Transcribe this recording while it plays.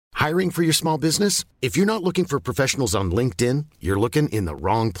Hiring for your small business? If you're not looking for professionals on LinkedIn, you're looking in the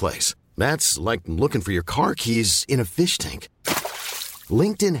wrong place. That's like looking for your car keys in a fish tank.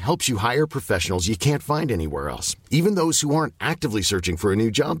 LinkedIn helps you hire professionals you can't find anywhere else, even those who aren't actively searching for a new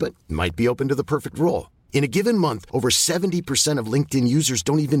job but might be open to the perfect role. In a given month, over 70% of LinkedIn users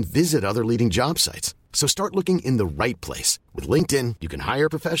don't even visit other leading job sites. So start looking in the right place. With LinkedIn, you can hire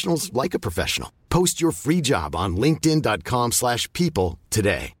professionals like a professional. Post your free job on linkedin.com/people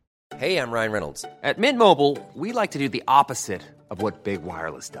today. Hey, I'm Ryan Reynolds. At Mint Mobile, we like to do the opposite of what Big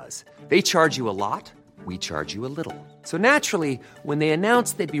Wireless does. They charge you a lot, we charge you a little. So naturally, when they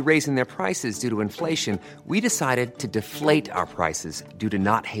announced they'd be raising their prices due to inflation, we decided to deflate our prices due to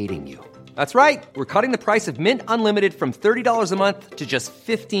not hating you. That's right. We're cutting the price of Mint Unlimited from $30 a month to just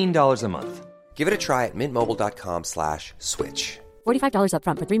 $15 a month. Give it a try at mintmobile.com/switch. $45 up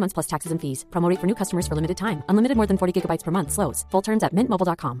front for 3 months plus taxes and fees. Promo rate for new customers for limited time. Unlimited more than 40 gigabytes per month. Slows full terms at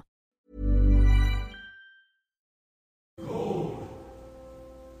mintmobile.com.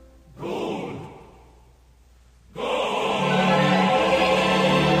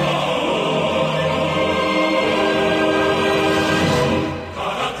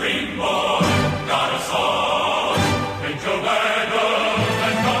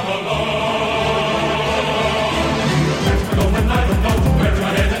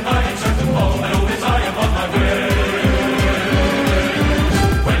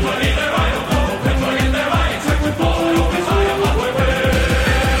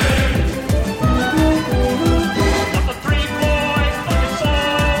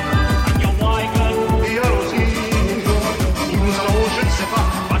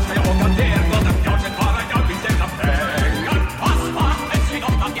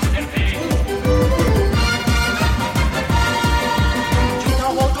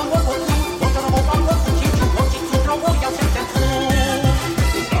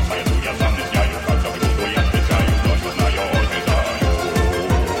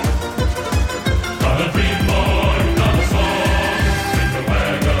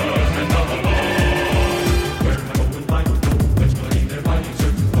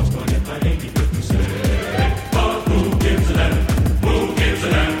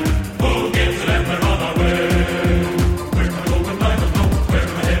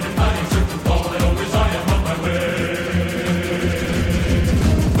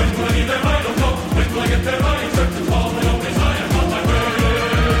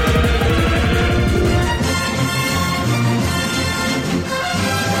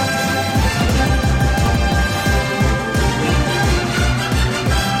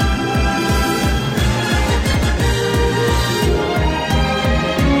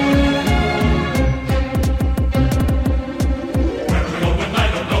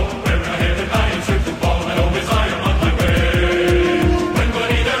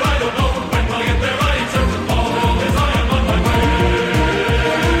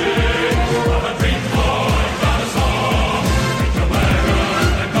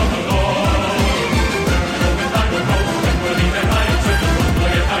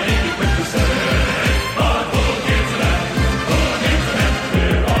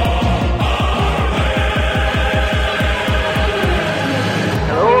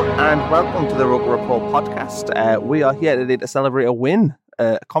 Welcome to the Rugby Report podcast. We are here today to celebrate a win,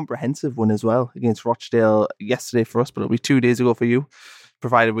 a comprehensive win as well, against Rochdale yesterday for us, but it'll be 2 days ago for you,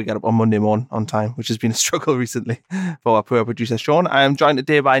 provided we get up on Monday morning on time, which has been a struggle recently for our poor producer Sean. I am joined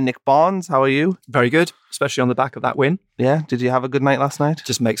today by Nick Barnes. How are you? Very good, especially on the back of that win. Yeah, did you have a good night last night? It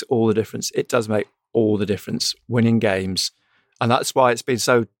just makes all the difference. It does make all the difference, winning games. And that's why it's been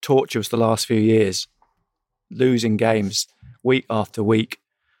so tortuous the last few years, losing games week after week.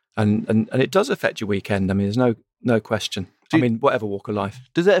 And it does affect your weekend. I mean, there's no question. Whatever walk of life.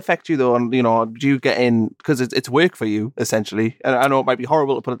 Does it affect you though? And do you get in because it's work for you essentially? And I know it might be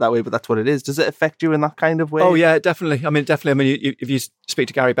horrible to put it that way, but that's what it is. Does it affect you in that kind of way? Oh yeah, definitely. I mean, if you speak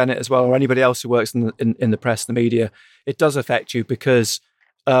to Gary Bennett as well, or anybody else who works in the press, the media, it does affect you because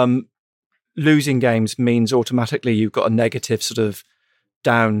losing games means automatically you've got a negative sort of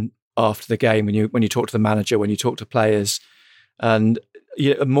down after the game when you talk to the manager, when you talk to players, and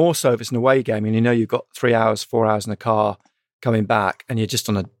more so if it's an away game and you've got 3 hours, 4 hours in the car coming back and you're just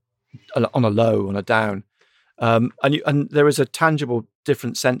on a low, on a down. And there is a tangible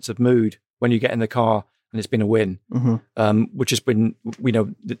different sense of mood when you get in the car and it's been a win, which has been,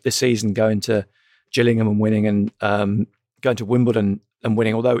 this season going to Gillingham and winning and going to Wimbledon and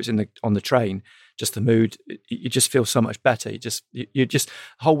winning, although it's on the train, just the mood, you just feel so much better. You just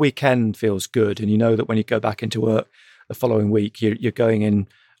whole weekend feels good. And you know that when you go back into work the following week, you're going in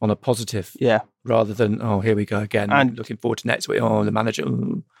on a positive, Yeah. rather than, oh, here we go again, And- looking forward to next week. Oh, the manager.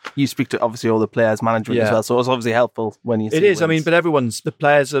 Ooh. You speak to obviously all the players, management as Yeah. well, so it's obviously helpful when you see It is. I wins. mean, but the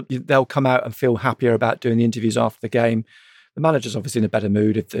players, they'll come out and feel happier about doing the interviews after the game. The manager's obviously in a better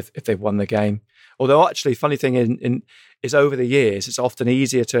mood if they've won the game. Although, actually, funny thing is over the years, it's often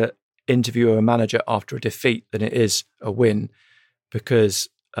easier to interview a manager after a defeat than it is a win, because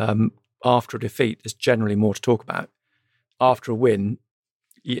after a defeat, there's generally more to talk about. After a win,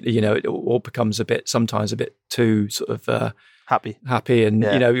 it all becomes sometimes a bit too sort of happy, and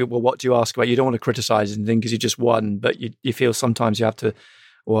Yeah. well, what do you ask about? You don't want to criticise anything because you just won, but you feel sometimes you have to.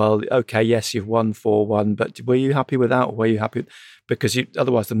 Well, okay, yes, you've won 4-1, but were you happy with that, or were you happy? Because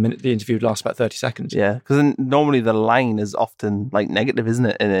otherwise, the interview would last about 30 seconds. Yeah, because normally the line is often like negative, isn't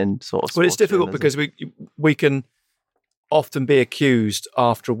it? In sort of. Well, it's sports difficult journalism. because we can often be accused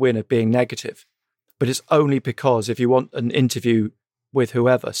after a win of being negative, but it's only because if you want an interview with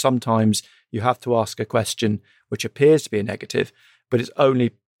whoever, sometimes you have to ask a question which appears to be a negative, but it's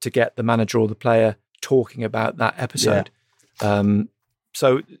only to get the manager or the player talking about that episode.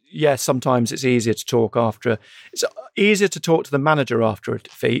 So, yes, sometimes it's easier to talk it's easier to talk to the manager after a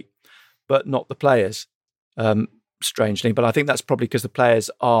defeat, but not the players, strangely. But I think that's probably because the players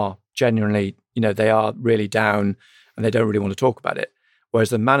are genuinely, they are really down and they don't really want to talk about it. Whereas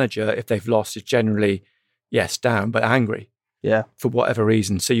the manager, if they've lost, is generally, yes, down, but angry. Yeah. For whatever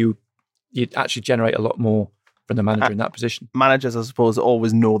reason. So you actually generate a lot more from the manager in that position. Managers, I suppose,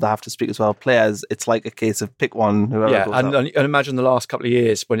 always know they have to speak as well. Players, it's like a case of pick one, whoever Yeah, goes and out. imagine the last couple of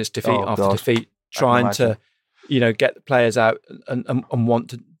years when it's defeat Oh, after God. defeat, trying to, get the players out and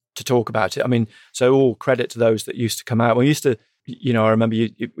want to talk about it. I mean, so all credit to those that used to come out. We used to, I remember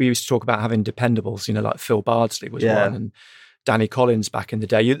we used to talk about having dependables, like Phil Bardsley was one, and Danny Collins back in the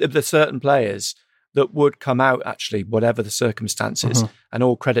day. There's certain players that would come out, actually, whatever the circumstances, and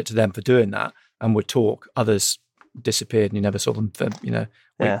all credit to them for doing that, and would talk. Others disappeared and you never saw them for,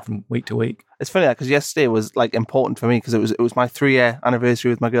 from week to week. It's funny because yesterday was like important for me because it was my 3-year anniversary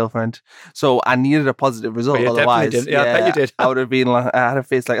with my girlfriend, so I needed a positive result. Well, you otherwise, definitely did. Yeah, I bet you did. I would have been like, I had a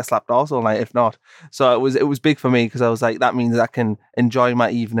face like a slapped arse all night if not. So it was big for me because I was like, that means I can enjoy my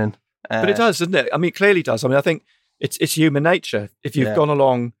evening. But it does, doesn't it? I mean, it clearly does. I mean, I think it's human nature. If you've gone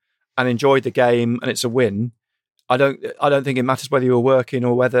along and enjoyed the game and it's a win, I don't think it matters whether you're working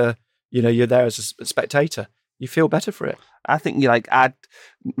or whether you're there as a spectator. You feel better for it. I think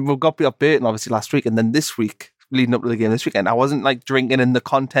we got beat up Burton obviously last week, and then this week, leading up to the game this weekend, I wasn't like drinking in the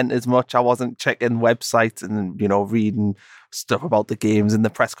content as much. I wasn't checking websites and reading stuff about the games and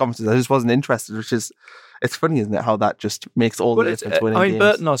the press conferences. I just wasn't interested, it's funny, isn't it, how that just makes all the difference winning games.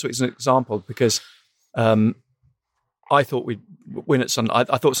 Burton last week is an example because I thought we'd win at Sunderland.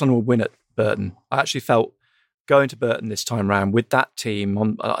 I thought Sunderland would win at Burton. I actually felt going to Burton this time round with that team,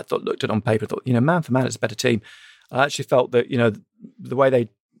 looked at it on paper, thought, man for man, it's a better team. I actually felt that, the way they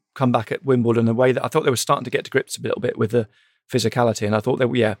come back at Wimbledon, the way that I thought they were starting to get to grips a little bit with the physicality, and I thought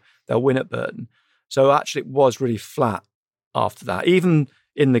they'll win at Burton. So actually it was really flat after that. Even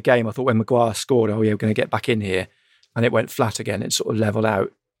in the game, I thought when Maguire scored, we're going to get back in here, and it went flat again. It sort of leveled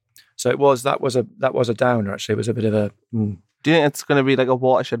out. So that was a downer, actually. It was a bit of a... Do you think it's going to be like a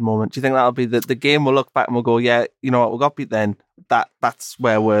watershed moment? Do you think that'll be the game we'll look back and we'll go, yeah, you know what, we got beat then. That's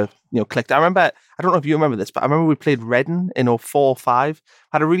where we're, clicked. I don't know if you remember this, but I remember we played Reading in 04-05.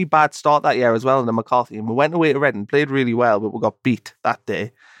 Had a really bad start that year as well in the McCarthy. And we went away to Reading, played really well, but we got beat that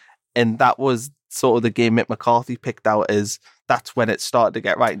day. And that was sort of the game Mick McCarthy picked out as that's when it started to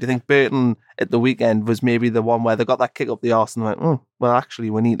get right. Do you think Burton at the weekend was maybe the one where they got that kick up the arse and went, well, actually,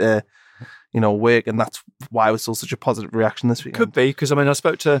 we need to... work, and that's why it was still such a positive reaction this week. Could be, because I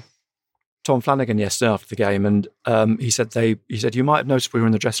spoke to Tom Flanagan yesterday after the game, and he said you might have noticed we were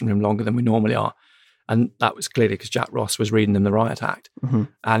in the dressing room longer than we normally are, and that was clearly because Jack Ross was reading them the riot act,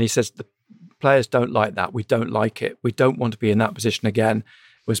 and he says the players don't like that. We don't like it. We don't want to be in that position again.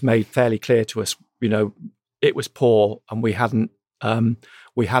 It was made fairly clear to us. It was poor, and we hadn't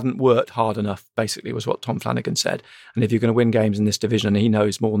worked hard enough. Basically, was what Tom Flanagan said. And if you're going to win games in this division, and he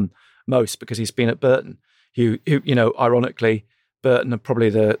knows more than most because he's been at Burton, who ironically, Burton are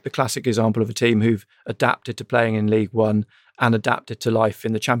probably the classic example of a team who've adapted to playing in League One and adapted to life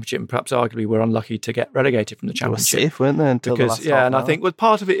in the Championship, and perhaps arguably were unlucky to get relegated from the Championship. They were safe, weren't they? Until the last half and hour. I think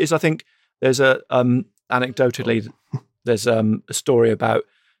part of it is there's a anecdotally there's a story about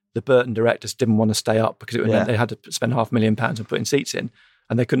the Burton directors didn't want to stay up because it meant they had to spend £500,000 on putting seats in,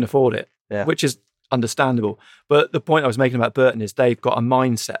 and they couldn't afford it, which is understandable. But the point I was making about Burton is they've got a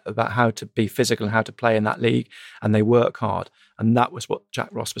mindset about how to be physical and how to play in that league, and they work hard. And that was what Jack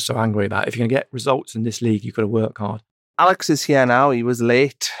Ross was so angry about. If you're going to get results in this league, you've got to work hard. Alex is here now. He was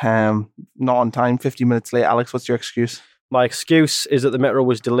late, not on time, 50 minutes late. Alex, what's your excuse? My excuse is that the Metro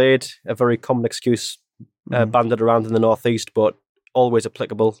was delayed, a very common excuse banded around in the Northeast, but always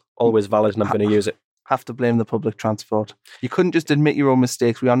applicable, always valid, and I'm going to use it. Have to blame the public transport. You couldn't just admit your own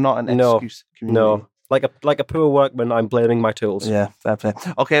mistakes. We are not an excuse community. No. Like a poor workman, I'm blaming my tools. Yeah, fair play.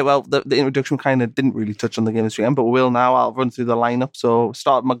 Okay, well, the introduction kind of didn't really touch on the game this weekend, but we will now. I'll run through the lineup. So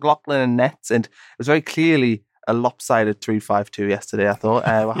start McLaughlin and Nets, and it was very clearly a lopsided 3-5-2 yesterday, I thought.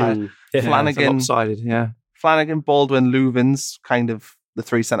 We had Flanagan, lopsided, yeah. Flanagan, Baldwin, Louvens, kind of the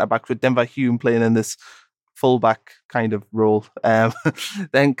three centre-backs, with Denver Hume playing in this full-back kind of role.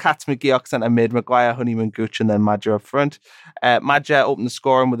 Then Katz, McGeoch centre mid, Maguire, Honeyman, Gooch, and then Madja up front. Madja opened the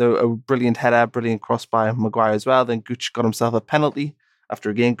scoring with a brilliant header, brilliant cross by Maguire as well. Then Gooch got himself a penalty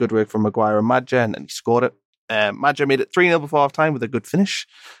after, again, good work from Maguire and Madja, and then he scored it. Madja made it 3-0 before half-time with a good finish.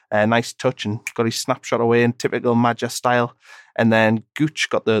 Nice touch and got his snapshot away in typical Madja style. And then Gooch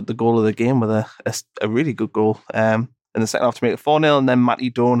got the goal of the game with a really good goal in the second half to make it 4-0. And then Matty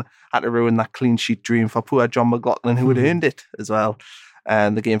Doan had to ruin that clean sheet dream for poor John McLaughlin, who had earned it as well.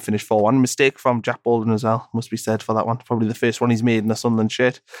 And the game finished 4-1. Mistake from Jack Baldwin as well, must be said, for that one. Probably the first one he's made in a Sunderland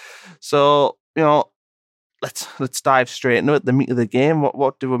shirt. So, let's dive straight into it, the meat of the game.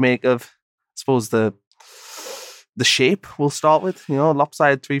 What do we make of, I suppose, the shape we'll start with?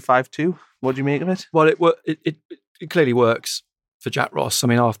 Lopsided 3-5-2. What do you make of it? Well, it clearly works for Jack Ross. I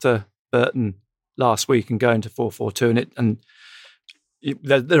mean, after Burton last week and going to 4-4-2,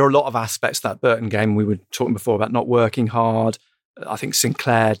 there are a lot of aspects of that Burton game. We were talking before about not working hard. I think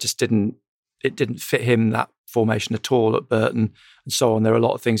Sinclair just didn't fit him, that formation at all at Burton, and so on. There are a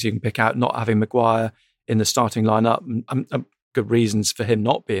lot of things you can pick out. Not having Maguire in the starting lineup, and good reasons for him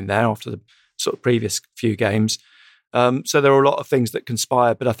not being there after the sort of previous few games. So there are a lot of things that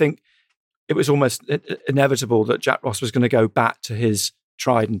conspire, but I think it was almost inevitable that Jack Ross was going to go back to his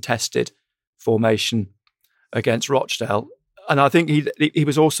tried and tested formation against Rochdale. And I think he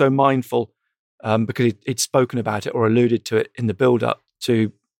was also mindful, because he'd spoken about it or alluded to it in the build-up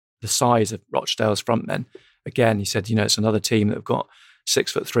to the size of Rochdale's front men. Again, he said, it's another team that have got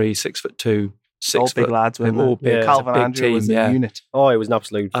 6'3", 6'2", 6 all big lads, weren't they? All big. Yeah. Calvin Andrew team, was a unit. Oh, it was an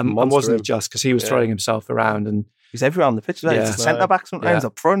absolute monster. And wasn't just because he was throwing himself around, and he's everywhere on the pitch. Right? He's a centre-back sometimes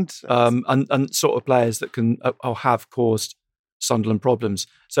up front. And sort of players that can have caused Sunderland problems.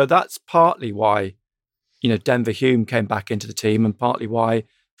 So that's partly why, Denver Hume came back into the team, and partly why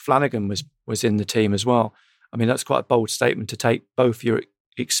Flanagan was in the team as well. I mean, that's quite a bold statement to take both your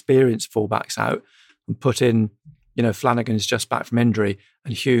experienced fullbacks out and put in, Flanagan's just back from injury,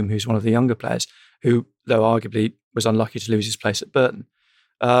 and Hume, who's one of the younger players, who, though arguably was unlucky to lose his place at Burton.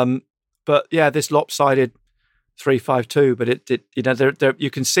 But yeah, this lopsided 3-5-2, but you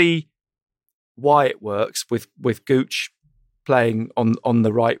can see why it works with Gooch playing on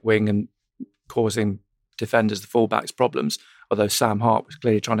the right wing and causing defenders, the fullbacks, problems, although Sam Hart was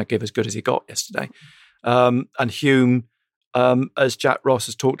clearly trying to give as good as he got yesterday. And Hume, as Jack Ross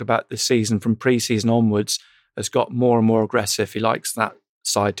has talked about this season, from pre-season onwards, has got more and more aggressive. He likes that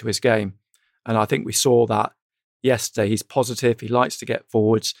side to his game. And I think we saw that yesterday. He's positive, he likes to get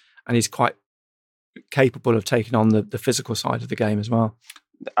forwards, and he's quite capable of taking on the physical side of the game as well.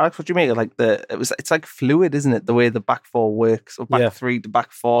 Alex, what do you make of it's like fluid, isn't it? The way the back four works, or back three to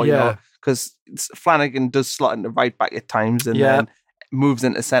back four, because Flanagan does slot into right back at times and then moves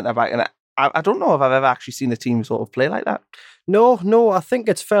into centre back. And I don't know if I've ever actually seen a team sort of play like that. No, I think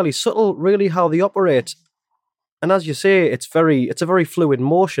it's fairly subtle, really, how they operate. And as you say, it's a very fluid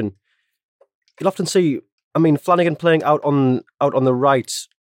motion. You'll often see, Flanagan playing out on the right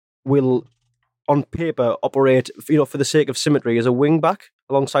will, on paper, operate, for the sake of symmetry, as a wing back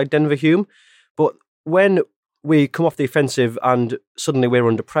alongside Denver Hume. But when we come off the offensive and suddenly we're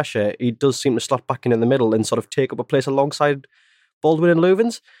under pressure, he does seem to slot back in the middle and sort of take up a place alongside Baldwin and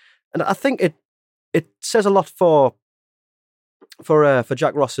Louvens. And I think it says a lot for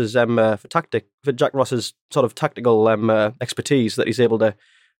Jack Ross's for Jack Ross's sort of tactical expertise, that he's able to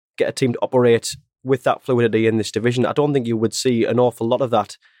get a team to operate with that fluidity in this division. I don't think you would see an awful lot of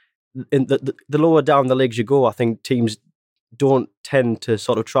that. In the lower down the leagues you go, I think teams don't tend to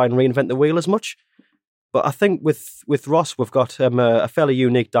sort of try and reinvent the wheel as much. But I think with Ross, we've got a fairly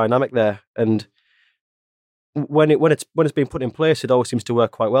unique dynamic there, and when it's been put in place, it always seems to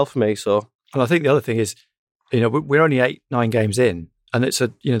work quite well for me. So, and I think the other thing is, we're only 8-9 games in, and it's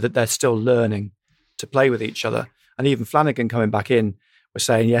that they're still learning to play with each other. And even Flanagan coming back in was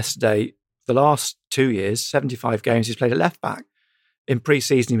saying yesterday, the last 2 years, 75 games, he's played at left back. In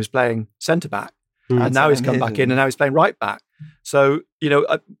pre-season, he was playing centre-back. And now he's come back in and now he's playing right-back. So,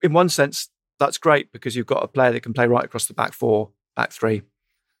 in one sense, that's great because you've got a player that can play right across the back four, back three,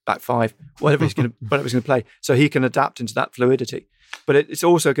 back five, whatever he's going to play. So he can adapt into that fluidity. But it's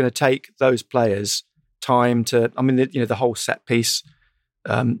also going to take those players time to. I mean, the whole set piece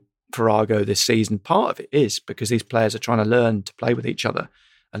for Argo this season. Part of it is because these players are trying to learn to play with each other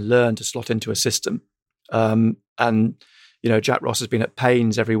and learn to slot into a system. And Jack Ross has been at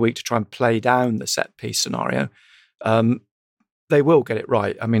pains every week to try and play down the set piece scenario. They will get it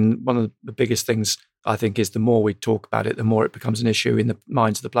right. I mean, one of the biggest things I think is the more we talk about it, the more it becomes an issue in the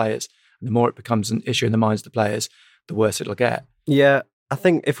minds of the players. And the more it becomes an issue in the minds of the players, the worse it'll get. Yeah, I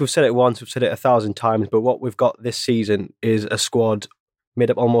think if we've said it once, we've said it 1,000 times, but what we've got this season is a squad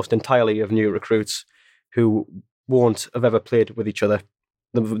made up almost entirely of new recruits who won't have ever played with each other.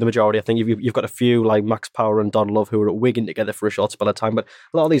 The majority, I think, you've got a few like Max Power and Don Love who were at Wigan together for a short spell of time, but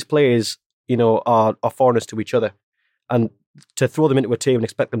a lot of these players, are foreigners to each other. And to throw them into a team and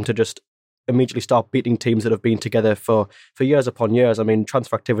expect them to just immediately start beating teams that have been together for years upon years. I mean,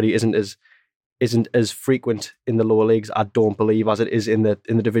 transfer activity isn't as frequent in the lower leagues, I don't believe, as it is in the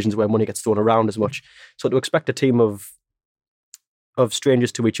divisions where money gets thrown around as much. So to expect a team of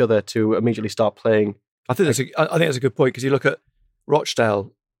strangers to each other to immediately start playing, I think that's a good point, because you look at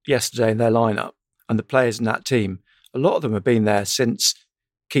Rochdale yesterday in their lineup and the players in that team. A lot of them have been there since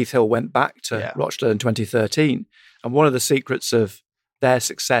Keith Hill went back to Rochdale in 2013. And one of the secrets of their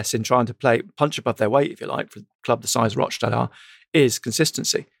success in trying to punch above their weight, if you like, for a club the size of Rochdale are, is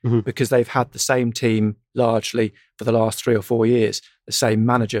consistency, because they've had the same team largely for the last 3 or 4 years, the same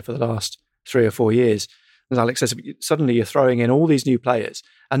manager for the last 3 or 4 years. As Alex says, suddenly you're throwing in all these new players,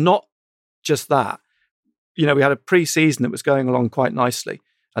 and not just that. We had a pre-season that was going along quite nicely,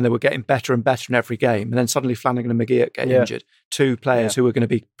 and they were getting better and better in every game. And then suddenly Flanagan and McGeoch get injured, 2 players who were going to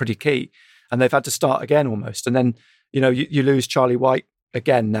be pretty key, and they've had to start again almost. And then you lose Charlie White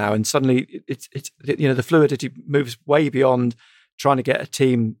again now, and suddenly it's the fluidity moves way beyond trying to get a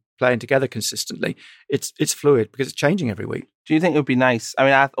team playing together consistently. It's fluid because it's changing every week. Do you think it would be nice? I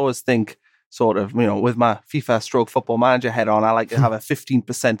mean, I always think sort of, with my FIFA stroke football manager head on, I like to have a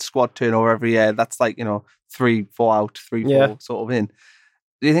 15% squad turnover every year. That's like, 3-4 out, 3-4 sort of in.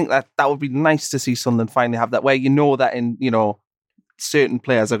 Do you think that would be nice to see Sunderland finally have that, where that in, certain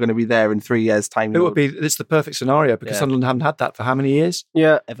players are going to be there in 3 years' time? It's the perfect scenario, because Sunderland haven't had that for how many years?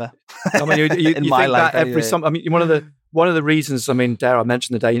 Yeah. Ever. I mean, you in my life, that every summer. I mean, one of the reasons, dare I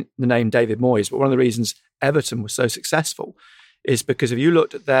mention the name David Moyes, but one of the reasons Everton was so successful is because if you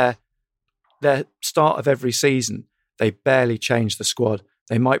looked at their start of every season, they barely changed the squad.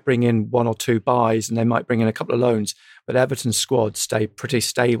 They might bring in 1 or 2 buys and they might bring in a couple of loans, but Everton's squad stayed pretty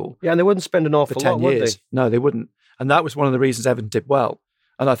stable. Yeah, and they wouldn't spend an awful for 10 lot, years. Would they? No, they wouldn't. And that was one of the reasons Everton did well.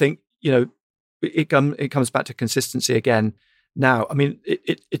 And I think, it comes back to consistency again now. I mean,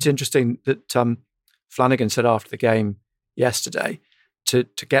 it's interesting that Flanagan said after the game yesterday, to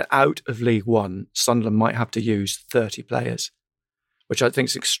get out of League One, Sunderland might have to use 30 players, which I think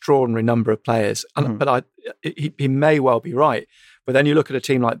is an extraordinary number of players. But he may well be right. But then you look at a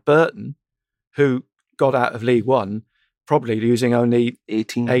team like Burton, who got out of League One, probably losing only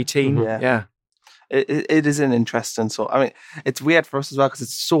 18. Yeah. It is an interesting sort. I mean, it's weird for us as well because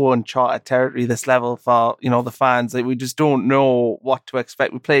it's so uncharted territory, this level for, the fans. Like, we just don't know what to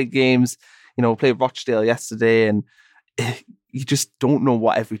expect. We played games, we played Rochdale yesterday, and you just don't know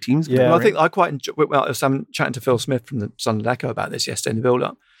what every team's going to do. I think I quite enjoy. Well, I'm chatting to Phil Smith from the Sunderland Echo about this yesterday in the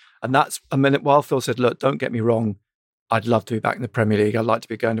build-up, and while Phil said, "Look, don't get me wrong, I'd love to be back in the Premier League. I'd like to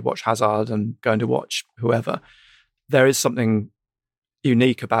be going to watch Hazard and going to watch whoever." There is something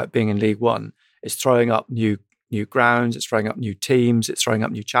unique about being in League One. It's throwing up new grounds. It's throwing up new teams. It's throwing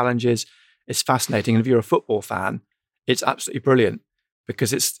up new challenges. It's fascinating, and if you're a football fan, it's absolutely brilliant,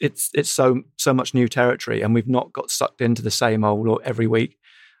 because it's so much new territory, and we've not got sucked into the same old every week.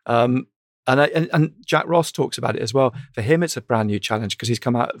 And Jack Ross talks about it as well. For him, it's a brand new challenge because he's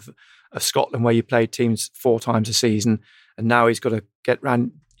come out of Scotland, where you play teams 4 times a season, and now he's got to get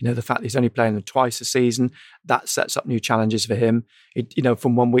around. The fact that he's only playing them twice a season, that sets up new challenges for him.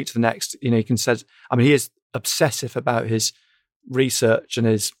 From one week to the next, he he is obsessive about his research and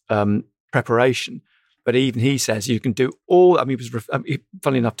his preparation. But even he says you can do all. I mean,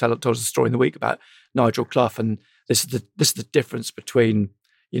 funny enough, told us a story in the week about Nigel Clough, and this is the difference between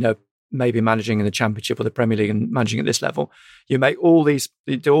maybe managing in the Championship or the Premier League and managing at this level. You do all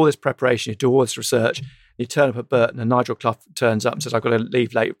this preparation, you do all this research. You turn up at Burton, and Nigel Clough turns up and says, "I've got to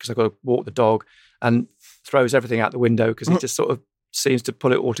leave late because I've got to walk the dog," and throws everything out the window because he just sort of seems to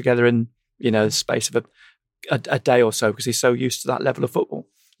pull it all together in the space of a day or so, because he's so used to that level of football.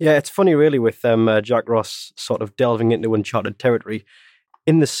 Yeah, it's funny really with Jack Ross sort of delving into uncharted territory.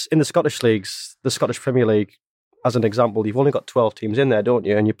 in the Scottish leagues, the Scottish Premier League, as an example, you've only got 12 teams in there, don't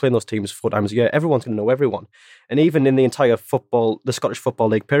you? And you're playing those teams 4 times a year. Everyone's going to know everyone. And even in the entire the Scottish Football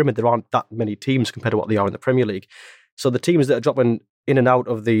League pyramid, there aren't that many teams compared to what they are in the Premier League. So the teams that are dropping in and out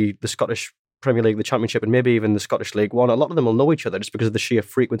of the Scottish Premier League, the Championship, and maybe even the Scottish League One, a lot of them will know each other just because of the sheer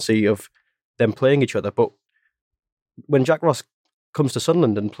frequency of them playing each other. But when Jack Ross comes to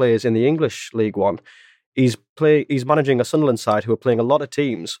Sunderland and plays in the English League One, he's managing a Sunderland side who are playing a lot of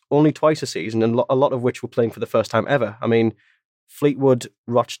teams only twice a season, and a lot of which were playing for the first time ever. I mean, Fleetwood,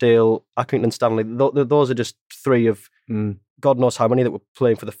 Rochdale, Accrington Stanley, those are just 3 of God knows how many that were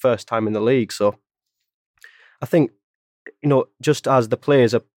playing for the first time in the league. So I think, just as the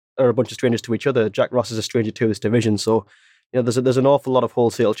players are a bunch of strangers to each other, Jack Ross is a stranger to this division. So, there's an awful lot of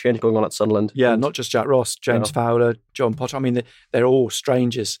wholesale change going on at Sunderland. Yeah, not just Jack Ross, James Fowler, John Potter. I mean, they're all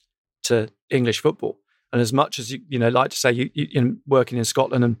strangers to English football. And as much as you like to say, you working in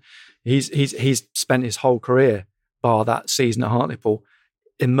Scotland, and he's spent his whole career, bar that season at Hartlepool,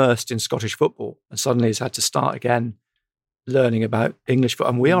 immersed in Scottish football, and suddenly he's had to start again, learning about English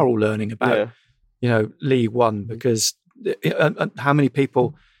football. And we are all learning about, League One, because how many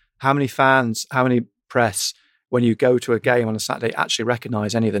people, how many fans, how many press, when you go to a game on a Saturday, actually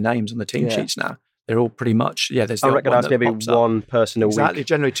recognise any of the names on the team sheets now? They're all pretty much, there's I recognise maybe one person a week. Exactly,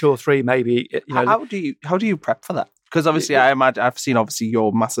 generally 2 or 3 maybe. How do you prep for that? Because obviously I've seen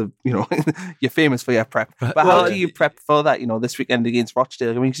your massive, you're famous for your prep. But how do you prep for that, this weekend against Rochdale?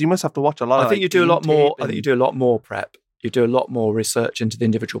 I mean, because you must have to watch a lot of I think you do a lot more. I think you do a lot more prep. You do a lot more research into the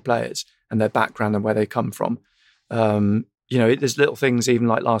individual players and their background and where they come from. There's little things, even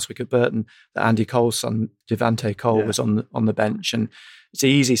like last week at Burton, that Andy Cole's son, Devante Cole, was on the bench. And it's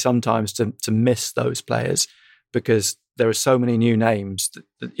easy sometimes to miss those players because there are so many new names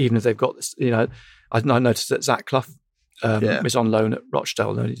that even if they've got this, I noticed that Zach Clough was on loan at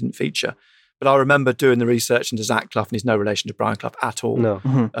Rochdale and he didn't feature. But I remember doing the research into Zach Clough, and he's no relation to Brian Clough at all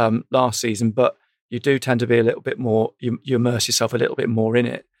last season. But you do tend to be a little bit more, you immerse yourself a little bit more in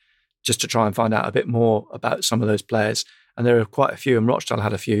it just to try and find out a bit more about some of those players. And there are quite a few, and Rochdale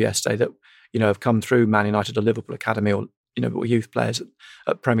had a few yesterday that, have come through Man United or Liverpool Academy or, or youth players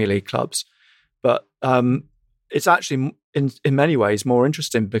at Premier League clubs. But it's actually, in many ways, more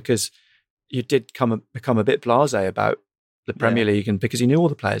interesting because you did become a bit blasé about the Premier League, and because you knew all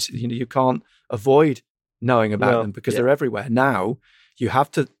the players. You can't avoid knowing about them because they're everywhere. Now you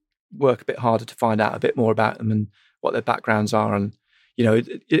have to work a bit harder to find out a bit more about them and what their backgrounds are. And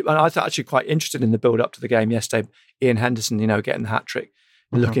and I was actually quite interested in the build up to the game yesterday. Ian Henderson, getting the hat trick,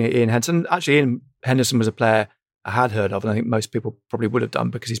 looking at Ian Henderson. Actually, Ian Henderson was a player I had heard of, and I think most people probably would have done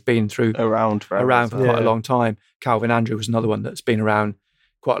because he's been around for quite a long time. Calvin Andrew was another one that's been around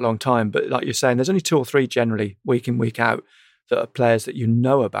quite a long time. But like you're saying, there's only 2 or 3 generally, week in, week out, that are players that you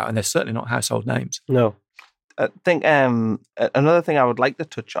know about, and they're certainly not household names. No. I think another thing I would like to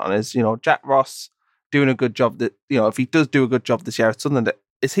touch on is, Jack Ross doing a good job. That if he does do a good job this year at Sunderland,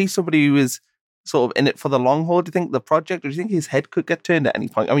 is he somebody who is sort of in it for the long haul? Do you think the project, or do you think his head could get turned at any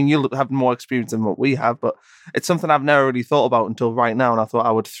point? I mean, you'll have more experience than what we have, but it's something I've never really thought about until right now, and I thought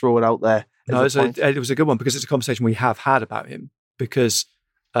I would throw it out there. No, it was a good one because it's a conversation we have had about him because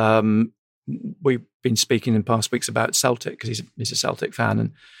we've been speaking in past weeks about Celtic because he's a Celtic fan,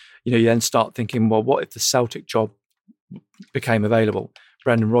 and you then start thinking, well, what if the Celtic job became available?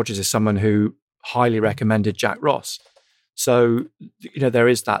 Brendan Rodgers is someone who highly recommended Jack Ross. So, there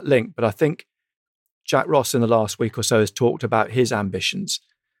is that link. But I think Jack Ross in the last week or so has talked about his ambitions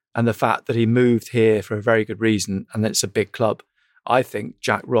and the fact that he moved here for a very good reason and that it's a big club. I think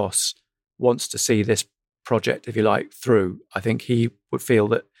Jack Ross wants to see this project, if you like, through. I think he would feel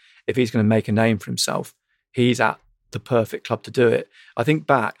that if he's going to make a name for himself, he's at the perfect club to do it. I think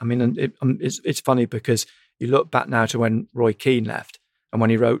back, it's funny because you look back now to when Roy Keane left and when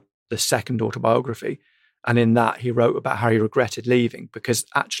he wrote the second autobiography, and in that he wrote about how he regretted leaving because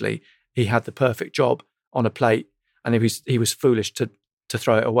actually he had the perfect job on a plate and he was foolish to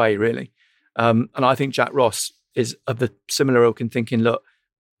throw it away, really. And I think Jack Ross is of the similar ilk in thinking, look,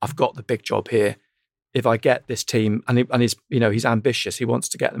 I've got the big job here. If I get this team, and he's ambitious, he wants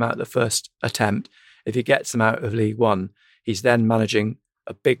to get them out of the first attempt. If he gets them out of League One, he's then managing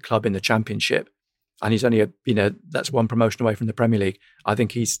a big club in the Championship, and he's only that's one promotion away from the Premier League. I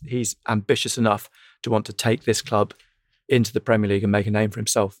think he's ambitious enough to want to take this club into the Premier League and make a name for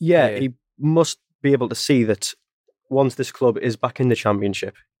himself. Yeah, he must be able to see that once this club is back in the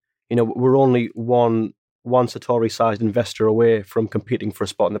Championship, we're only one Satori-sized investor away from competing for a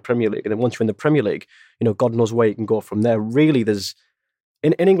spot in the Premier League. And then once you're in the Premier League, God knows where you can go from there. Really, there's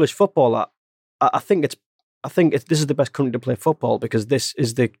in English football, I think it's I think this is the best country to play football because this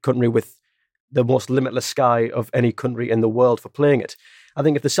is the country with the most limitless sky of any country in the world for playing it. I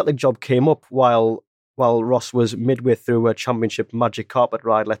think if the Celtic job came up while Ross was midway through a championship magic carpet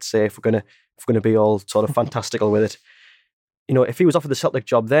ride, let's say, if we're going to be all sort of fantastical with it, you know, if he was offered the Celtic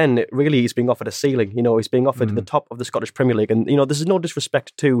job, then really he's being offered a ceiling. You know, he's being offered the top of the Scottish Premier League, and you know, this is no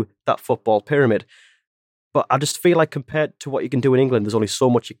disrespect to that football pyramid, but I just feel like compared to what you can do in England, there's only so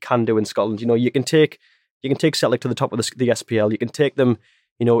much you can do in Scotland. You know, you can take Celtic to the top of the SPL, you can take them,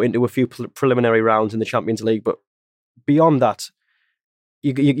 you know, into a few preliminary rounds in the Champions League, but beyond that,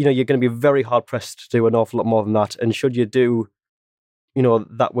 you know, you're going to be very hard pressed to do an awful lot more than that. And should you do, you know,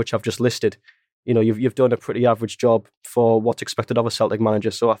 that which I've just listed, you know, you've done a pretty average job for what's expected of a Celtic manager.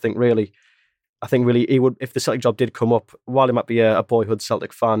 So I think really he would, if the Celtic job did come up, while he might be a boyhood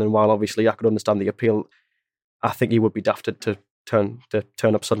Celtic fan, and while obviously I could understand the appeal, I think he would be daft to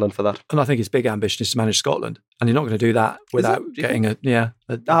turn up Sunderland for that. And I think his big ambition is to manage Scotland, and you're not going to do that without getting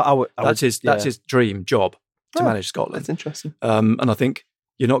that's his dream job to manage Scotland. That's interesting. And I think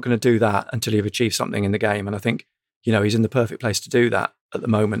you're not going to do that until you've achieved something in the game. And I think, you know, he's in the perfect place to do that at the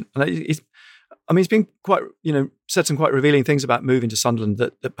moment. And he's been quite, you know, said some quite revealing things about moving to Sunderland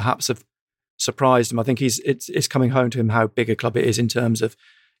that perhaps have surprised him. I think it's coming home to him how big a club it is in terms of,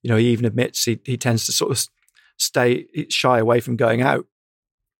 you know, he even admits he tends to sort of shy away from going out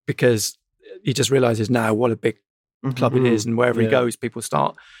because he just realises now what a big club it is, and wherever he goes, people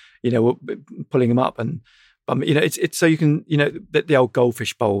start, you know, pulling him up, and you know, it's so you can, you know, the old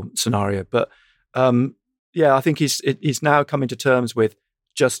Goldfish Bowl scenario. But I think he's now coming to terms with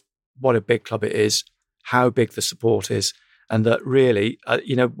just what a big club it is, how big the support is, and that really,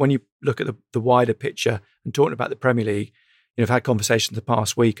 you know, when you look at the wider picture and talking about the Premier League, you know, I've had conversations the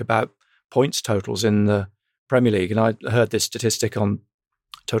past week about points totals in the Premier League, and I heard this statistic on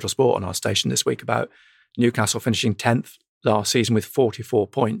Total Sport on our station this week about Newcastle finishing 10th last season with 44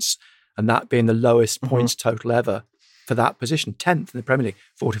 points, and that being the lowest points total ever for that position, 10th in the Premier League,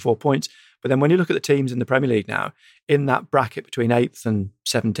 44 points. But then when you look at the teams in the Premier League now, in that bracket between 8th and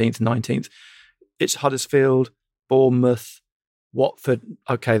 17th and 19th, it's Huddersfield, Bournemouth, Watford.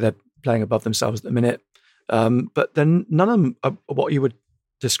 Okay, they're playing above themselves at the minute, but then none of them are what you would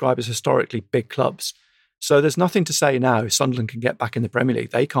describe as historically big clubs. So there's nothing to say now if Sunderland can get back in the Premier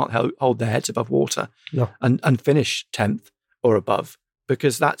League, they can't hold their heads above water and finish 10th or above,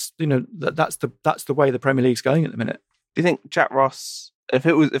 because that's, you know, that's the way the Premier League's going at the minute. Do you think Jack Ross,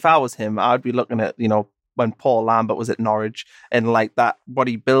 if I was him, I'd be looking at, you know, when Paul Lambert was at Norwich and like that, what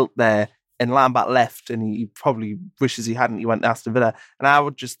he built there, and Lambert left and he probably wishes he hadn't, he went to Aston Villa. And I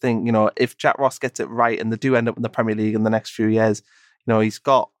would just think, you know, if Jack Ross gets it right and they do end up in the Premier League in the next few years, you know, he's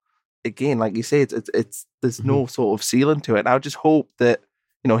got, again, like you say, it's there's no sort of ceiling to it. And I would just hope that,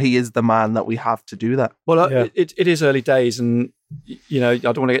 you know, he is the man that we have to do that. Well, it is early days, and, you know, I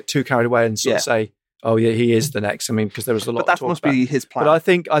don't want to get too carried away and sort of say, oh yeah, he is the next. I mean, because there was a lot. But that must be his plan. But I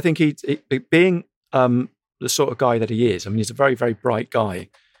think he being the sort of guy that he is. I mean, he's a very, very bright guy.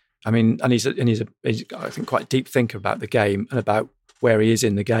 I mean, and he's I think quite a deep thinker about the game and about where he is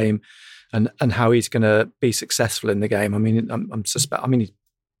in the game, and how he's going to be successful in the game. I mean, he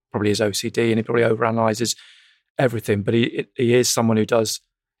probably is OCD and he probably overanalyzes everything, but he is someone who does,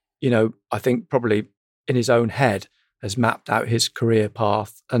 you know, I think probably in his own head has mapped out his career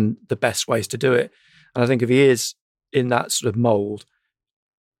path and the best ways to do it. And I think if he is in that sort of mold,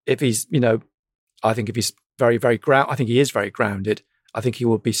 if he's, you know, I think if he's very, very I think he is very grounded. I think he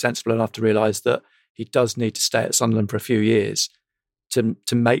will be sensible enough to realise that he does need to stay at Sunderland for a few years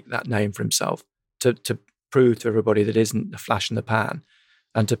to make that name for himself, to prove to everybody that isn't a flash in the pan,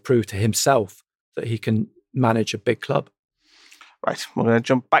 and to prove to himself that he can manage a big club. Right, we're going to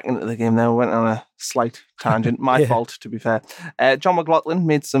jump back into the game now. We went on a slight tangent. My fault, to be fair. John McLaughlin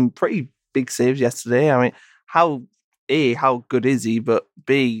made some pretty big saves yesterday. I mean, how good is he? But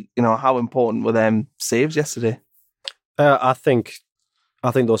B, you know, how important were them saves yesterday? I think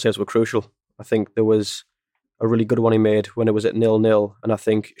those saves were crucial. I think there was a really good one he made when it was at 0-0, and I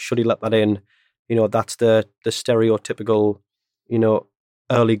think should he let that in, you know, that's the stereotypical, you know,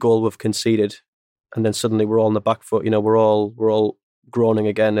 early goal we've conceded, and then suddenly we're all on the back foot. You know, we're all groaning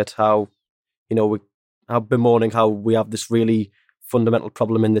again at how, you know, how bemoaning how we have this really fundamental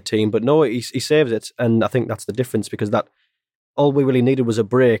problem in the team. But no, he saves it, and I think that's the difference, because that all we really needed was a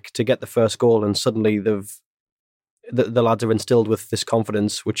break to get the first goal, and suddenly the lads are instilled with this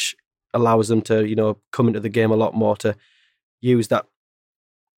confidence, which allows them to, you know, come into the game a lot more, to use that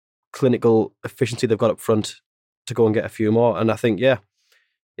clinical efficiency they've got up front to go and get a few more. And I think,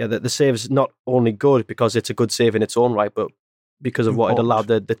 the save's not only good because it's a good save in its own right, but because of what it allowed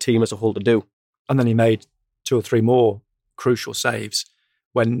the team as a whole to do. And then he made 2 or 3 more crucial saves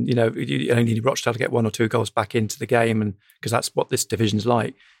when, you only need Rochdale to get 1 or 2 goals back into the game, and because that's what this division's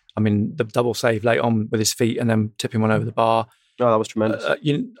like. I mean, the double save late on with his feet and then tipping one over the bar. Oh, that was tremendous.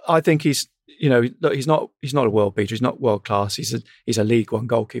 I think he's, look, he's not a world beater. He's not world class. He's a League One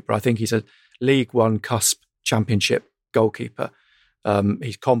goalkeeper. I think he's a League One cusp championship goalkeeper.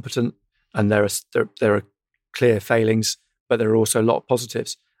 He's competent, and there are clear failings, but there are also a lot of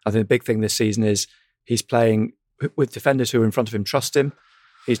positives. I think the big thing this season is he's playing with defenders who are in front of him trust him.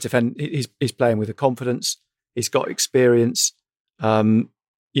 He's playing with a confidence. He's got experience. I've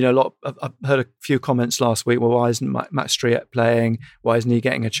heard a few comments last week. Well, why isn't Max Striet playing? Why isn't he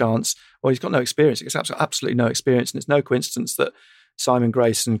getting a chance? Well, he's got no experience. He's absolutely no experience, and it's no coincidence that Simon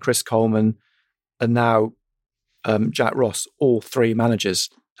Grayson, Chris Coleman, and now Jack Ross, all 3 managers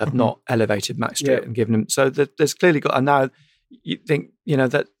have not elevated Max Striet and given him. So there's clearly got. And now you think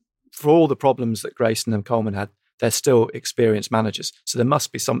that for all the problems that Grayson and Coleman had, they're still experienced managers. So there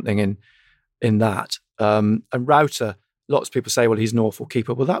must be something in that. And Rauter. Lots of people say, well, he's an awful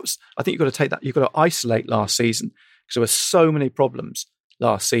keeper. Well, I think you've got to take that. You've got to isolate last season, because there were so many problems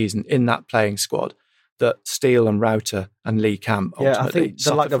last season in that playing squad that Steele and Rauter and Lee Camp ultimately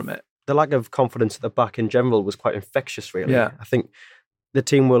suffered from it. The lack of confidence at the back in general was quite infectious, really. Yeah. I think the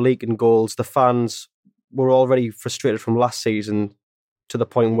team were leaking goals. The fans were already frustrated from last season to the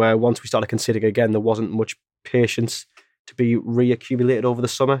point where once we started conceding again, there wasn't much patience to be reaccumulated over the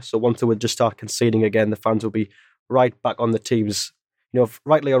summer. So once they would just start conceding again, the fans would be right back on the team's,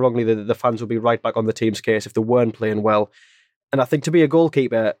 rightly or wrongly, the fans will be right back on the team's case if they weren't playing well. And I think to be a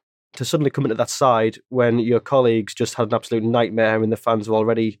goalkeeper, to suddenly come into that side when your colleagues just had an absolute nightmare and the fans were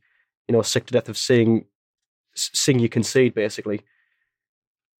already, sick to death of seeing you concede, basically.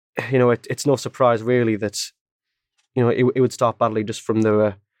 It's no surprise really that, it would start badly just from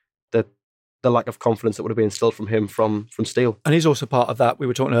the lack of confidence that would have been instilled from him from Steele. And he's also part of that. We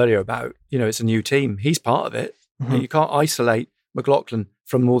were talking earlier about, it's a new team. He's part of it. Mm-hmm. You can't isolate McLaughlin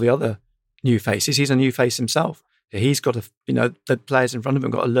from all the other new faces. He's a new face himself. He's got to, the players in front of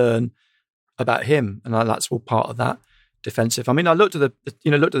him got to learn about him, and that's all part of that defensive. I mean, I looked at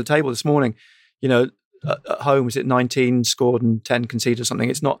the table this morning. At home, was it 19 scored and 10 conceded or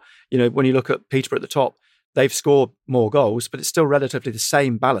something? It's not. When you look at Peterborough at the top, they've scored more goals, but it's still relatively the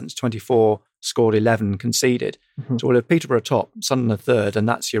same balance: 24 scored, 11 conceded. Mm-hmm. So we'll have Peterborough top, Sunderland a third, and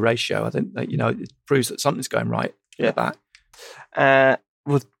that's your ratio. I think that, it proves that something's going right at the back.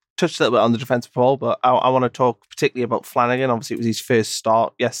 We've touched a little bit on the defensive ball, but I want to talk particularly about Flanagan. Obviously, it was his first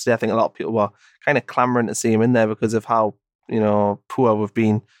start yesterday. I think a lot of people were kind of clamouring to see him in there because of how poor we've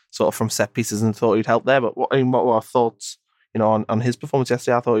been sort of from set pieces, and thought he'd help there. But what were our thoughts, on his performance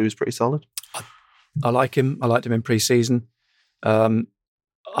yesterday? I thought he was pretty solid. I like him. I liked him in pre-season.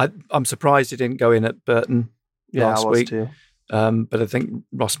 I'm surprised he didn't go in at Burton last week. Too. But I think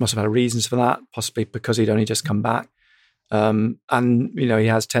Ross must have had reasons for that, possibly because he'd only just come back. And, he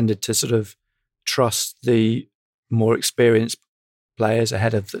has tended to sort of trust the more experienced players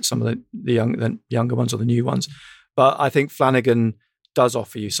ahead of some of the younger ones or the new ones. But I think Flanagan does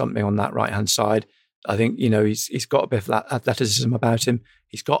offer you something on that right-hand side. I think, he's got a bit of athleticism about him.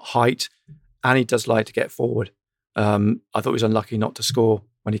 He's got height, and he does like to get forward. I thought he was unlucky not to score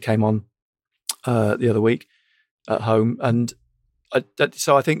when he came on the other week at home. And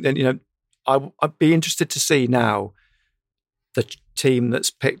so I think then, I'd be interested to see now the team that's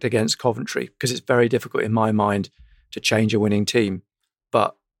picked against Coventry, because it's very difficult in my mind to change a winning team.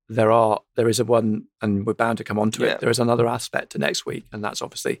 But there is a one, and we're bound to come on to it. There is another aspect to next week, and that's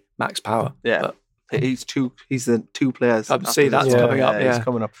obviously Max Power. Yeah. But, he's the 2 players. See, that's coming up. He's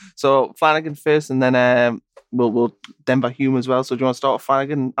coming up. So Flanagan first, and then we'll Denver Hume as well. So do you want to start with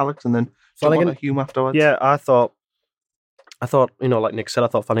Flanagan, Alex, and then Flanagan Hume afterwards? Yeah, I thought, like Nick said, I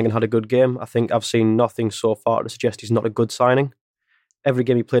thought Flanagan had a good game. I think I've seen nothing so far to suggest he's not a good signing. Every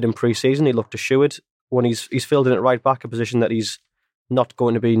game he played in pre-season, he looked assured. When he's filled in at right back, a position that he's not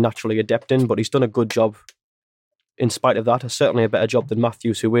going to be naturally adept in, but he's done a good job in spite of that. Certainly a better job than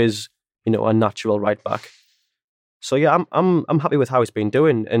Matthews, who is, a natural right back. So yeah, I'm happy with how he's been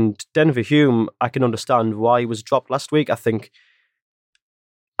doing. And Denver Hume, I can understand why he was dropped last week. I think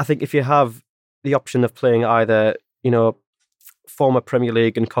if you have the option of playing either, former Premier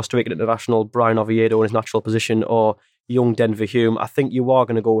League and Costa Rican international Brian Oviedo in his natural position, or young Denver Hume, I think you are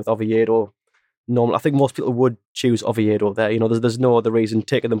going to go with Oviedo. Normal. I think most people would choose Oviedo there. There's no other reason,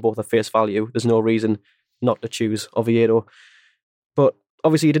 taking them both at face value, there's no reason not to choose Oviedo. But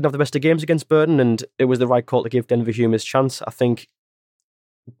obviously he didn't have the best of games against Burton, and it was the right call to give Denver Hume his chance. I think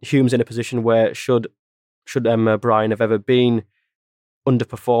Hume's in a position where should Brian have ever been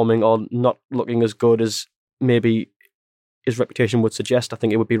underperforming or not looking as good as maybe his reputation would suggest. I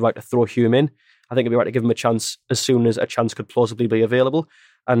think it would be right to throw Hume in. I think it'd be right to give him a chance as soon as a chance could plausibly be available.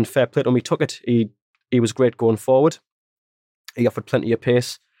 And fair play to him, he took it. He was great going forward. He offered plenty of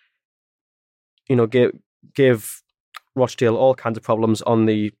pace. Gave Rochdale all kinds of problems on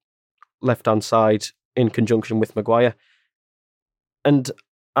the left-hand side in conjunction with Maguire. And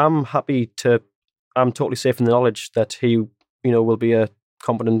I'm totally safe in the knowledge that he, will be a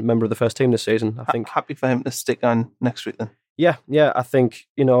competent member of the first team this season. I think happy for him to stick on next week then. Yeah. I think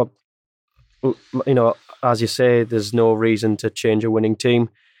as you say, there's no reason to change a winning team.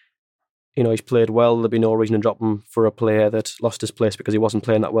 He's played well. There'd be no reason to drop him for a player that lost his place because he wasn't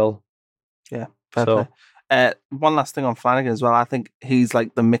playing that well. Yeah, fair play. One last thing on Flanagan as well. I think he's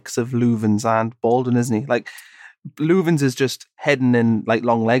like the mix of Loovens and Baldwin, isn't he? Like Loovens is just heading in like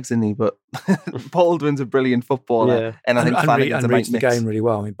long legs, isn't he? But Baldwin's a brilliant footballer, and I think Flanagan's reads the mix. game really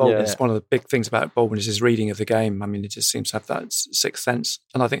well. I mean, Baldwin's one of the big things about Baldwin is his reading of the game. I mean, he just seems to have that sixth sense.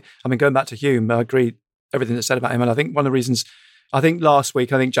 And I think, going back to Hume, I agree everything that's said about him. And I think one of the reasons, last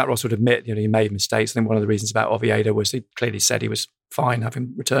week, Jack Ross would admit, he made mistakes. I think one of the reasons about Oviedo was he clearly said he was fine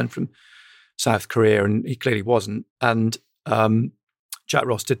having returned from South Korea, and he clearly wasn't. And Jack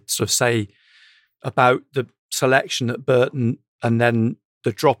Ross did sort of say about the selection at Burton and then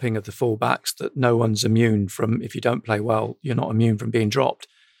the dropping of the fullbacks that no one's immune from. If you don't play well, you're not immune from being dropped.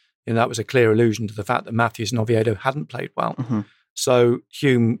 And that was a clear allusion to the fact that Matthews and Oviedo hadn't played well. Mm-hmm. So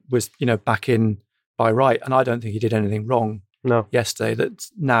Hume was, back in by right, and I don't think he did anything wrong yesterday that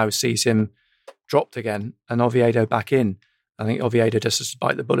now sees him dropped again and Oviedo back in. I think Oviedo just has to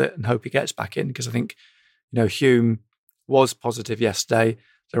bite the bullet and hope he gets back in, because I think, Hume was positive yesterday.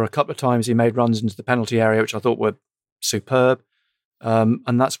 There were a couple of times he made runs into the penalty area, which I thought were superb.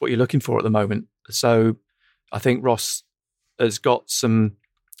 And that's what you're looking for at the moment. So I think Ross has got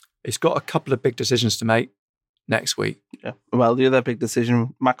a couple of big decisions to make next week. Yeah. Well, the other big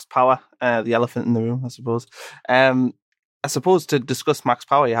decision, Max Power, the elephant in the room, I suppose. I suppose to discuss Max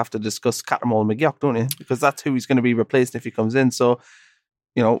Power, you have to discuss Cattermole and McGeoch, don't you? Because that's who he's going to be replacing if he comes in. So,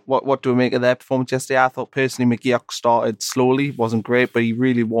 what do we make of their performance yesterday? I thought personally McGeoch started slowly, wasn't great, but he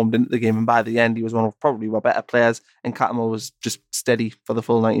really warmed into the game. And by the end, he was one of probably our better players. And Cattermole was just steady for the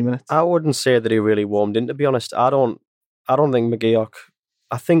full 90 minutes. I wouldn't say that he really warmed in, to be honest. I don't think McGeoch...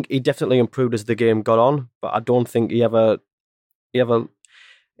 I think he definitely improved as the game got on, but I don't think I don't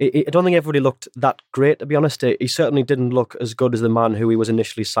think everybody looked that great, to be honest. He certainly didn't look as good as the man who he was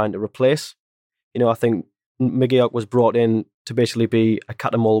initially signed to replace. I think McGeoch was brought in to basically be a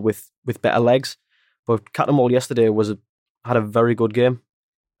Cattermole with better legs. But Cattermole yesterday had a very good game.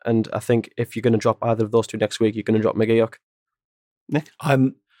 And I think if you're going to drop either of those two next week, you're going to drop McGeoch. Nick?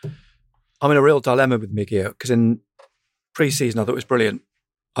 I'm in a real dilemma with McGeoch, because in pre-season I thought it was brilliant.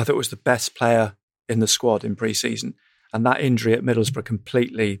 I thought it was the best player in the squad in pre-season. And that injury at Middlesbrough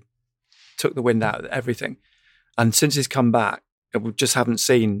completely took the wind out of everything. And since he's come back, we just haven't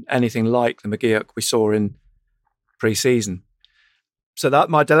seen anything like the McGeoch we saw in pre-season. So that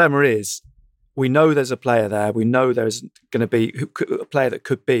my dilemma is, we know there's a player there. We know there's going to be a player that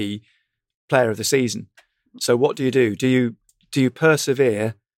could be player of the season. So what do? Do you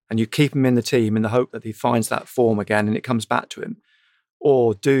persevere and you keep him in the team in the hope that he finds that form again and it comes back to him?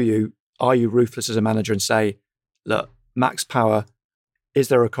 Or are you ruthless as a manager and say, look, Max Power, is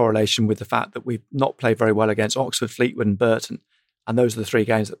there a correlation with the fact that we've not played very well against Oxford, Fleetwood and Burton? And those are the 3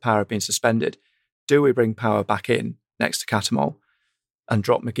 games that Power have been suspended. Do we bring Power back in next to Cattermole and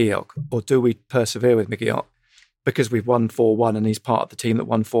drop McGeoch? Or do we persevere with McGeoch because we've won 4-1 and he's part of the team that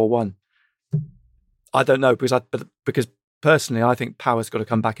won 4-1? I don't know, because personally, I think Power's got to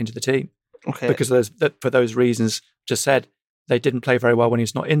come back into the team. Okay. Because for those reasons just said, they didn't play very well when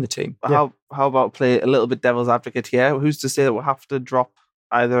he's not in the team. How about play a little bit devil's advocate here? Who's to say that we'll have to drop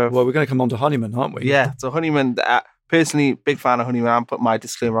either of... Well, we're going to come on to Honeyman, aren't we? Yeah, so Honeyman, personally, big fan of Honeyman. I'm putting my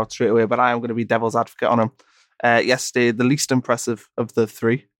disclaimer out straight away, but I am going to be devil's advocate on him. Yesterday, the least impressive of the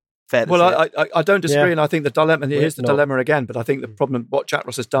 3. Fair to say. I don't disagree, and I think the dilemma, and here's the dilemma again, but I think the problem, what Jack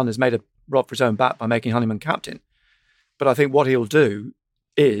Ross has done is made a rod for his own back by making Honeyman captain. But I think what he'll do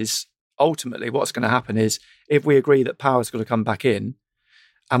is, ultimately, what's going to happen is, if we agree that Power's got to come back in,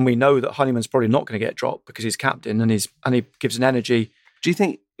 and we know that Honeyman's probably not going to get dropped because he's captain and he gives an energy. Do you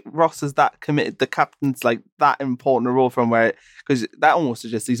think Ross is that committed? The captain's like that important a role from where, because that almost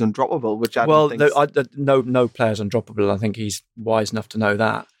suggests he's undroppable, which I don't think. No player's undroppable. I think he's wise enough to know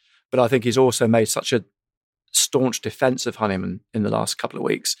that, but I think he's also made such a staunch defence of Honeyman in the last couple of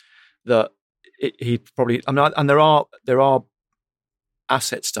weeks that he probably. I mean, and there are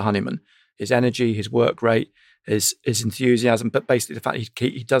assets to Honeyman. His energy, his work rate, his enthusiasm, but basically the fact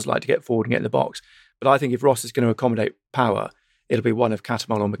he does like to get forward and get in the box. But I think if Ross is going to accommodate Power, it'll be one of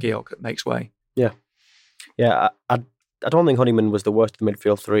Cattermole or McGeoch that makes way. Yeah. I don't think Honeyman was the worst of the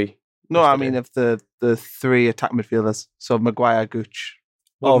midfield three. No, I mean, of the three attack midfielders. So Maguire, Gooch.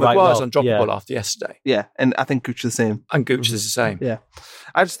 Well, Maguire's undroppable after yesterday. Yeah, and I think Gooch is the same. And Gooch is the same. Yeah.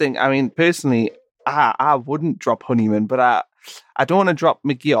 I just think, I mean, personally, I wouldn't drop Honeyman, but I don't want to drop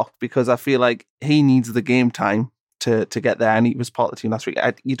McGeoch because I feel like he needs the game time to get there, and he was part of the team last week.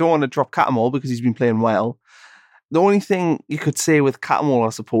 You don't want to drop Cattermole because he's been playing well. The only thing you could say with Cattermole, I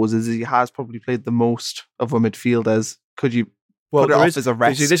suppose, is he has probably played the most of our midfielders. Could you put it off as a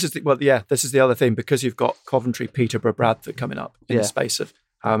rest? This is the other thing, because you've got Coventry, Peterborough, Bradford coming up in the space of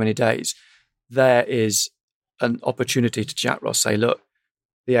how many days. There is an opportunity to Jack Ross say, look,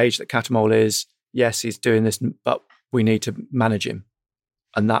 the age that Cattermole is, yes, he's doing this, but we need to manage him.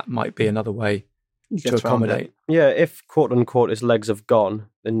 And that might be another way to accommodate. Yeah, if quote unquote his legs have gone,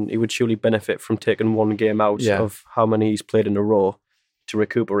 then he would surely benefit from taking one game out of how many he's played in a row to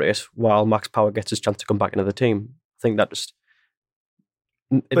recuperate while Max Power gets his chance to come back into the team. I think that just...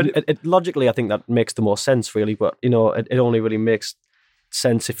 logically, I think that makes the most sense, really. But, you know, it only really makes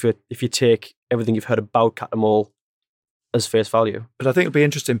sense if you take everything you've heard about Cattermole as face value. But I think it'll be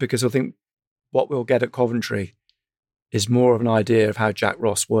interesting because I think what we'll get at Coventry is more of an idea of how Jack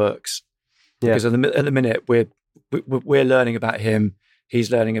Ross works. Yeah. Because at the minute, we're learning about him.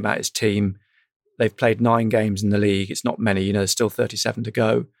 He's learning about his team. They've played 9 games in the league. It's not many, you know, there's still 37 to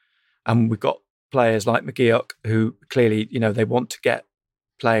go. And we've got players like McGeoch who clearly, you know, they want to get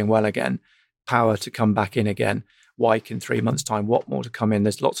playing well again. Power to come back in again. Wyke in 3 months' time. Watmore to come in.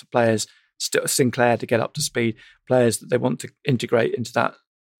 There's lots of players. Still Sinclair to get up to speed. Players that they want to integrate into that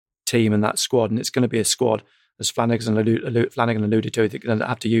team and that squad. And it's going to be a squad, as Flanagan alluded to, they're going to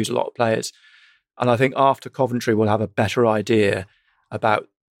have to use a lot of players. And I think after Coventry, we'll have a better idea about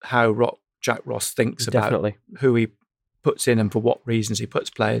how Jack Ross thinks about who he puts in and for what reasons he puts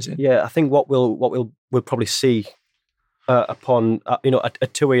players in. Yeah, I think what we'll probably see upon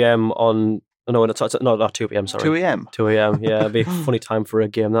at 2 a.m. on not 2 p.m. Sorry, 2 a.m. 2 a.m. Yeah, it'd be a funny time for a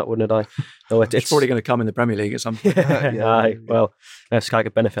game, that wouldn't it? No, it's probably going to come in the Premier League at some point. Well, if Sky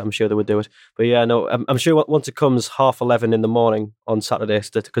could benefit, I'm sure they would do it. But yeah, no, I'm sure once it comes 11:30 in the morning on Saturday,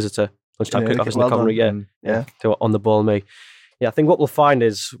 because it's a lunchtime kickoff, isn't it, Coventry? Yeah. On the ball, me. Yeah, I think what we'll find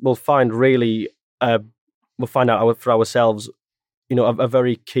out for ourselves, you know, a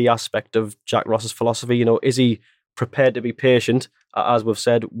very key aspect of Jack Ross's philosophy. You know, is he prepared to be patient, as we've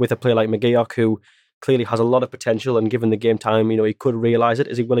said, with a player like McGeoch, who clearly has a lot of potential, and given the game time, you know, he could realise it.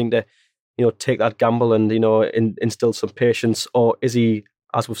 Is he willing to, you know, take that gamble and, you know, instill some patience, or is he,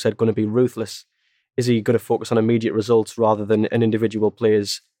 as we've said, going to be ruthless? Is he going to focus on immediate results rather than an individual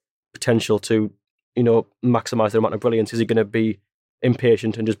player's potential to, you know, maximise their amount of brilliance? Is he going to be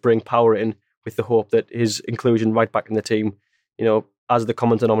impatient and just bring Power in with the hope that his inclusion right back in the team, you know, as the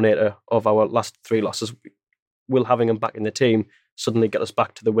common denominator of our last 3 losses, will having him back in the team suddenly get us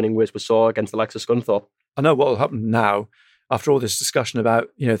back to the winning ways we saw against the likes of Scunthorpe? I know what will happen now. After all this discussion about,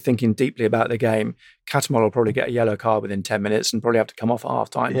 you know, thinking deeply about the game, Cattermole will probably get a yellow card within 10 minutes and probably have to come off at half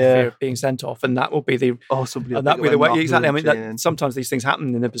time for fear of being sent off. And that will be the way. Exactly. I mean, sometimes these things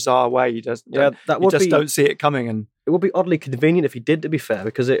happen in a bizarre way. You just don't see it coming. And it would be oddly convenient if he did, to be fair,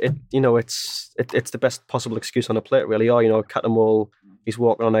 because it's the best possible excuse on a plate, really. Or, you know, Cattermole, he's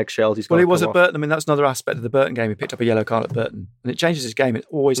walking on eggshells. He was at Burton. I mean, that's another aspect of the Burton game. He picked up a yellow card at Burton, and it changes his game. It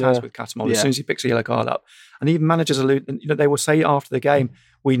always has with Cattermole. As soon as he picks a yellow card up, and even managers allude, you know, they will say after the game,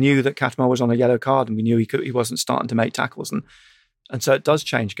 we knew that Cattermole was on a yellow card, and we knew he wasn't starting to make tackles, and so it does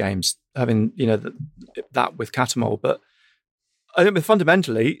change games having, you know, that with Cattermole. But I think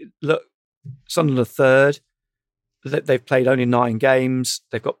fundamentally, look, Sunderland are third. They've played only 9 games.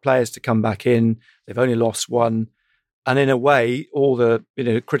 They've got players to come back in. They've only lost 1. And in a way, all the, you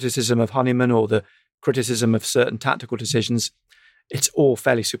know, criticism of Honeyman or the criticism of certain tactical decisions, it's all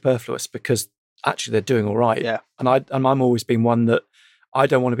fairly superfluous because actually they're doing all right. Yeah. And I'm always been one that I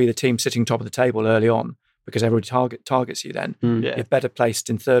don't want to be the team sitting top of the table early on because everybody targets you then. You're better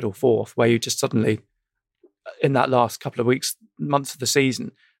placed in 3rd or 4th, where you just suddenly, in that last couple of months of the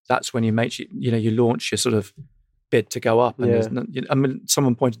season, that's when you launch your sort of bid to go up. And I mean,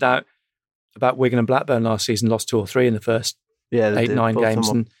 someone pointed out about Wigan and Blackburn last season, lost 2 or 3 in the first 8-9 games,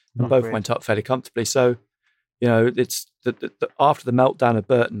 and both went up fairly comfortably. So, you know, it's after the meltdown of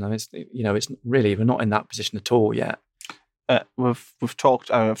Burton, I mean, it's really, we're not in that position at all yet. We've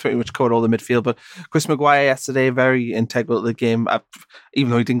talked, I've pretty much covered all the midfield, but Chris Maguire yesterday, very integral to the game,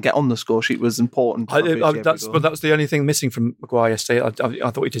 even though he didn't get on the score sheet, was important. But that was the only thing missing from Maguire yesterday.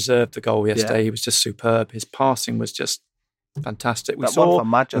 I thought he deserved the goal yesterday. He was just superb. His passing was just fantastic. We saw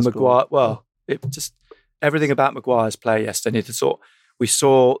Maguire. Well, It just everything about Maguire's play yesterday. We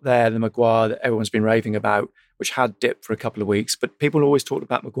saw there the Maguire that everyone's been raving about, which had dipped for a couple of weeks. But people always talked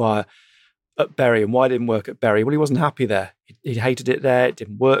about Maguire at Bury and why it didn't work at Bury. Well, he wasn't happy there. He hated it there. It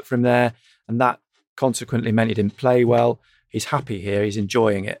didn't work from there. And that consequently meant he didn't play well. He's happy here. He's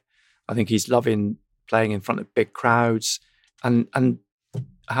enjoying it. I think he's loving playing in front of big crowds and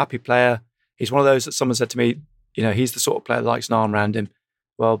a happy player. He's one of those that someone said to me, he's the sort of player that likes an arm around him.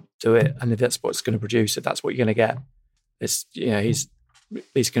 Well, do it. And if that's what's going to produce it, that's what you're going to get. He's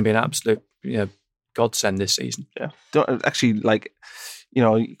going to be an absolute, godsend this season. Yeah. Don't actually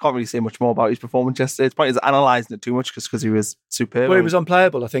you can't really say much more about his performance yesterday. It's probably analysing it too much because he was superb. Well, he was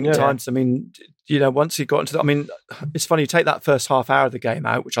unplayable, I think, at times. I mean, once he got into it's funny, you take that first half hour of the game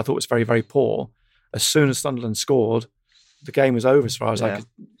out, which I thought was very, very poor. As soon as Sunderland scored, the game was over as far as I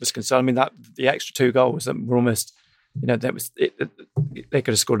was concerned. I mean, the extra 2 goals that were almost, they could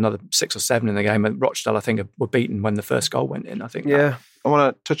have scored another 6 or 7 in the game. And Rochdale, I think, were beaten when the first goal went in. I think. Yeah. I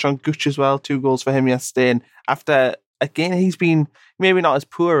want to touch on Gooch as well. 2 goals for him yesterday. And after, again, he's been maybe not as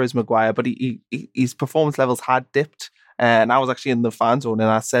poor as Maguire, but his performance levels had dipped. And I was actually in the fan zone and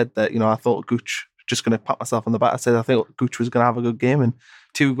I said that, I thought Gooch, just going to pat myself on the back, I said I think Gooch was going to have a good game, and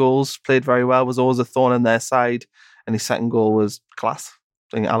 2 goals, played very well, was always a thorn in their side, and his second goal was class.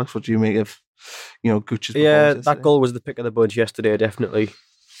 I think, Alex, what do you make of Gooch's performance yesterday? That goal was the pick of the bunch yesterday, definitely.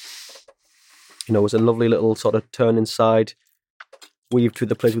 It was a lovely little sort of turn inside, weaved through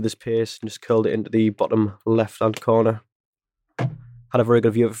the place with his pace and just curled it into the bottom left-hand corner. Had a very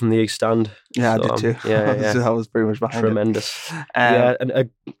good view of it from the east stand. Yeah, I did too. Yeah. That was pretty much behind Tremendous.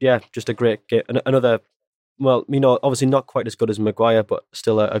 Just a great game. Another, obviously not quite as good as Maguire, but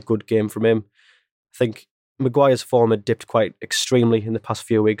still a good game from him. I think Maguire's form had dipped quite extremely in the past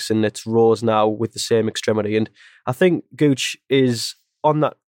few weeks, and it's rose now with the same extremity. And I think Gooch is on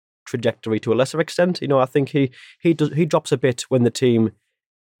that trajectory to a lesser extent. I think he drops a bit when the team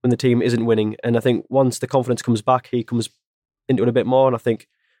isn't winning, and I think once the confidence comes back, he comes into it a bit more. And I think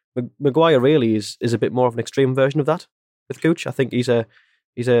Maguire really is a bit more of an extreme version of that with Gooch. I think he's a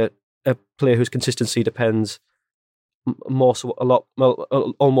player whose consistency depends almost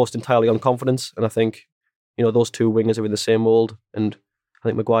entirely on confidence. And I think those 2 wingers are in the same mould, and I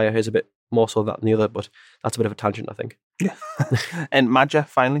think Maguire is a bit more so that than the other. But that's a bit of a tangent, I think. Yeah. And Madja,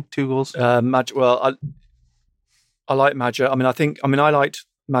 finally, 2 goals. Madja, well, I like Madja. I liked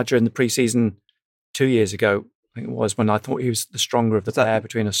Madja in the pre-season 2 years ago. I think it was when I thought he was the stronger of the pair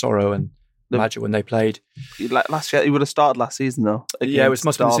between Osoro and Madja when they played. Last year, he would have started last season though. Yeah, it must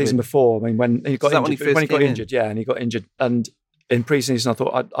have been the season before. I mean, when he got injured. When he got injured, and he got injured. And in pre-season, I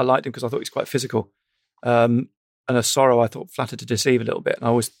thought I liked him because I thought he was quite physical. And Osoro, I thought, flattered to deceive a little bit. And I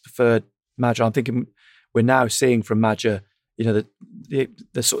always preferred Madja. I'm thinking we're now seeing from Madja, the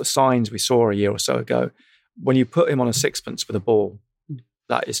sort of signs we saw a year or so ago. When you put him on a sixpence with a ball,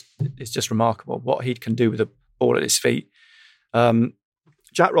 it's just remarkable what he can do with a ball at his feet.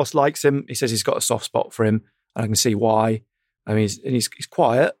 Jack Ross likes him. He says he's got a soft spot for him, and I can see why. I mean, he's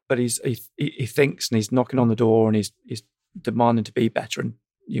quiet, but he thinks, and he's knocking on the door, and he's demanding to be better, and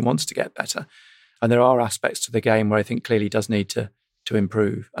he wants to get better. And there are aspects to the game where I think clearly does need to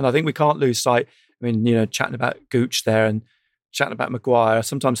improve. And I think we can't lose sight. I mean, chatting about Gooch there and chatting about Maguire, I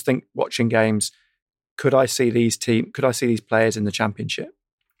sometimes think watching games, could I see these players in the Championship?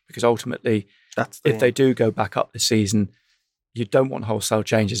 Because ultimately, if they do go back up this season, you don't want wholesale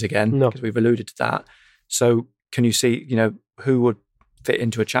changes again, because we've alluded to that. So can you see, who would fit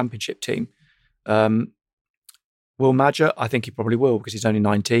into a Championship team? Will Madja? I think he probably will, because he's only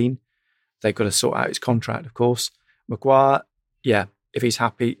 19. They've got to sort out his contract, of course. Maguire, if he's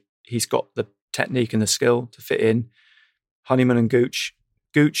happy, he's got the technique and the skill to fit in. Honeyman and Gooch.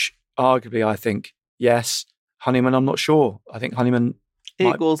 Gooch, arguably, I think, yes. Honeyman, I'm not sure. I think Honeyman...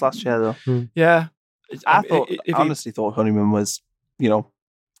 8 goals last year, though. Yeah. I honestly thought Honeyman was,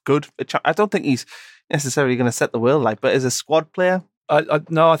 good. I don't think he's necessarily going to set the world light, but as a squad player...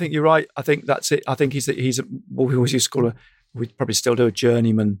 No, I think you're right. I think that's it. I think he's what we always used to call we'd probably still do a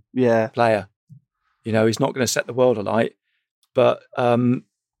journeyman player. He's not going to set the world alight. But, I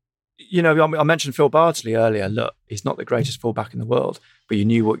mentioned Phil Bardsley earlier. Look, he's not the greatest fullback in the world, but you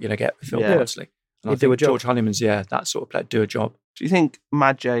knew what you're going to get with Phil Bardsley. And I think George Honeyman's, that sort of player, do a job. Do you think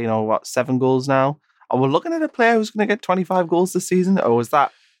Madja, 7 goals now? Are we looking at a player who's going to get 25 goals this season? Or was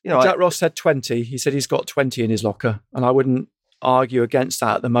that, Jack Ross said 20. He said he's got 20 in his locker. And I wouldn't argue against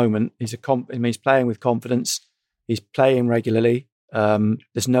that at the moment. He's playing with confidence. He's playing regularly.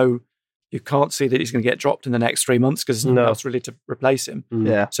 You can't see that he's going to get dropped in the next 3 months because there's no one else really to replace him.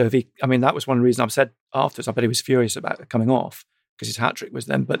 Yeah. So that was one reason I've said afterwards, I bet he was furious about it coming off because his hat-trick was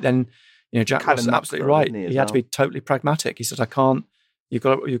then. But then Jack Ross is absolutely right. He had to be totally pragmatic. He said, "I can't. You've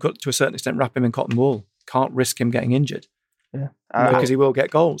got to a certain extent wrap him in cotton wool. Can't risk him getting injured, because he will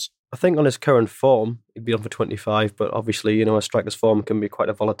get goals." I think on his current form, he'd be on for 25. But obviously, a striker's form can be quite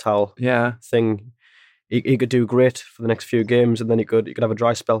a volatile thing. He could do great for the next few games, and then he could have a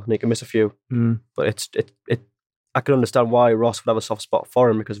dry spell and he could miss a few. But I can understand why Ross would have a soft spot for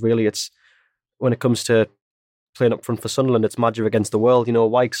him, because really, it's when it comes to playing up front for Sunderland, it's Maja against the world.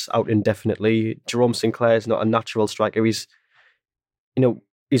 Wyke's out indefinitely. Jerome Sinclair's not a natural striker. He's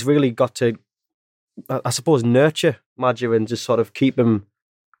really got to, I suppose, nurture Maja and just sort of keep him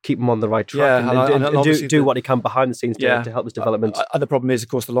on the right track and do what he can behind the scenes to help his development. And the problem is, of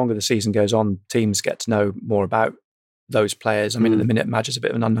course, the longer the season goes on, teams get to know more about those players. I mean, at the minute, Maja's a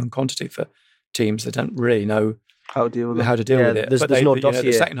bit of an unknown quantity for teams that don't really know how to deal with it. There's no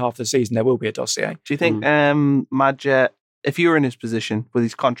dossier. The second half of the season, there will be a dossier. Do you think Maja, if you were in his position with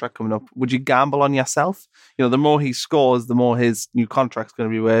his contract coming up, would you gamble on yourself? The more he scores, the more his new contract's going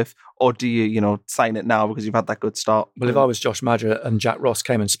to be worth. Or do you, sign it now because you've had that good start? Well, if I was Josh Maja and Jack Ross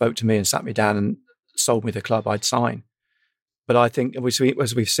came and spoke to me and sat me down and sold me the club, I'd sign. But I think,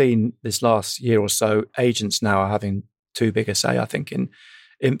 as we've seen this last year or so, agents now are having too big a say, I think, in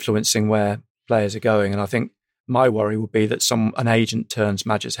influencing where players are going. And I think my worry would be that an agent turns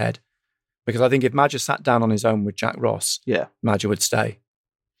Maja's head. Because I think if Maja sat down on his own with Jack Ross, Maja would stay.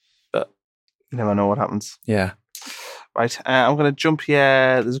 But you never know what happens. Yeah. Right. I'm going to jump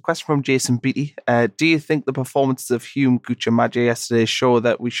here. There's a question from Jason Beattie. Do you think the performances of Hume, Gooch and Maja yesterday show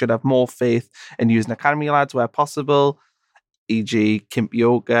that we should have more faith in using academy lads where possible, e.g.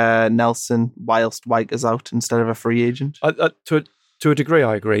 Kimpioka, Nelson, whilst Wyke is out instead of a free agent? To a degree,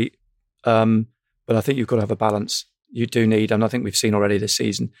 I agree. But I think you've got to have a balance. You do need, and I think we've seen already this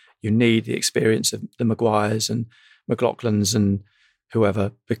season, you need the experience of the Maguires and McLaughlins and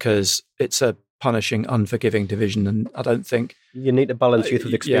whoever, because it's a punishing, unforgiving division. And I don't think... You need to balance youth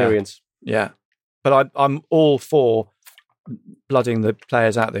with experience. Yeah. But I'm all for blooding the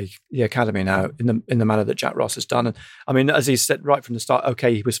players out of the academy now in the manner that Jack Ross has done. And I mean, as he said right from the start,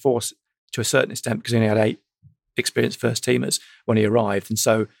 okay, he was forced to a certain extent because he only had 8 experienced first teamers when he arrived. And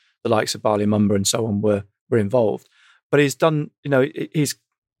so the likes of Bali Mumba and so on were involved. But he's done, he's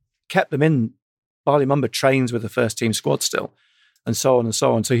kept them in. Bali Mumba trains with the first team squad still, and so on and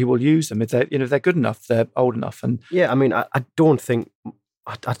so on. So he will use them if they're good enough, they're old enough. And yeah, I mean, I don't think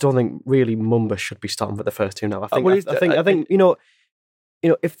really Mumba should be starting with the first team now. I think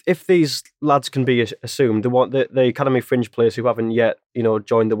if these lads can be assumed, the academy fringe players who haven't yet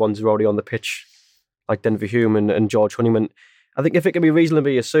joined the ones who are already on the pitch, like Denver Hume and George Honeyman, I think if it can be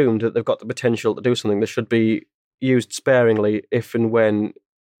reasonably assumed that they've got the potential to do something, they should be used sparingly if and when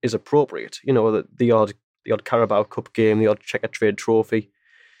is appropriate. The odd Carabao Cup game, the odd Checker Trade trophy.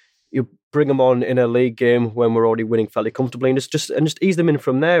 You bring them on in a league game when we're already winning fairly comfortably, and just ease them in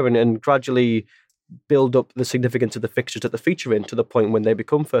from there, and gradually build up the significance of the fixtures that they feature in to the point when they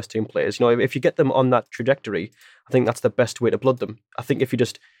become first team players. If you get them on that trajectory, I think that's the best way to blood them.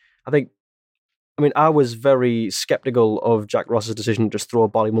 I was very sceptical of Jack Ross's decision to just throw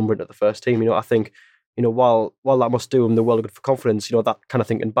Bali Mumba into the first team. I think, while that must do him the world of good for confidence, that kind of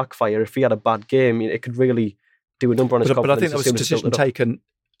thing can backfire. If he had a bad game, it could really do a number on his confidence. But I think that was a decision taken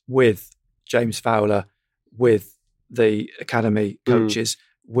with James Fowler, with the academy coaches,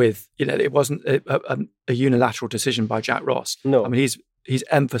 with, it wasn't a unilateral decision by Jack Ross. No. I mean, he's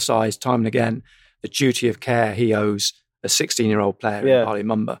emphasised time and again the duty of care he owes a 16-year-old player in Bali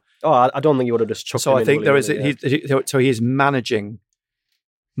Mumba. Oh, I don't think you would have just chucked him in. So I think there is. So he is managing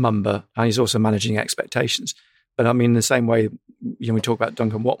Mumba, and he's also managing expectations. But I mean, the same way, we talk about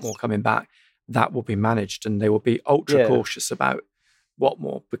Duncan Watmore coming back, that will be managed, and they will be ultra cautious about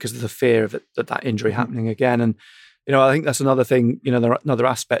Watmore because of the fear of that injury happening again. And I think that's another thing. Another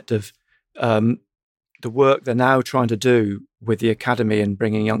aspect of the work they're now trying to do with the academy and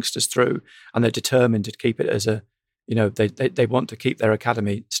bringing youngsters through, and they're determined to keep it as a. They want to keep their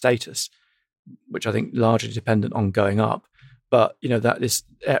academy status, which I think largely dependent on going up. But, that is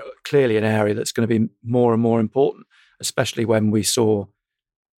clearly an area that's going to be more and more important, especially when we saw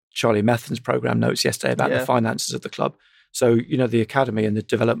Charlie Methan's programme notes yesterday about the finances of the club. So, the academy and the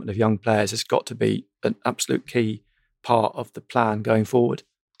development of young players has got to be an absolute key part of the plan going forward.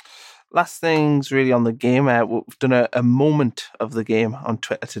 Last things really on the game. We've done a moment of the game on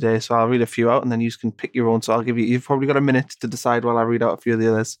Twitter today, so I'll read a few out and then you can pick your own. So I'll give you've probably got a minute to decide while I read out a few of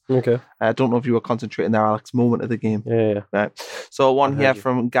the others. Okay. I don't know if you were concentrating there, Alex. Moment of the game. Yeah. Right. So one here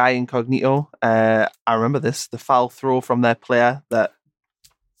from Guy Incognito. I remember this, the foul throw from their player that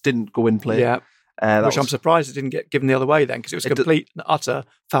didn't go in play. Yeah. Which I'm surprised it didn't get given the other way then, because it was a complete and utter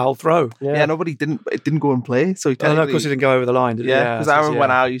foul throw. Yeah, nobody didn't. It didn't go in play. So no, of course it didn't go over the line. Did it? Yeah, because I remember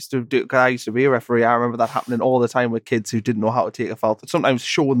when I used to do. Because I used to be a referee. I remember that happening all the time with kids who didn't know how to take a foul. Sometimes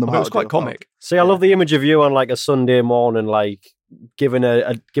showing them how. It was quite comic. See, I love the image of you on like a Sunday morning, like giving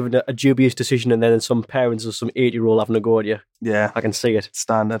a dubious decision, and then some parents or some 8-year-old having a go at you. Yeah, I can see it.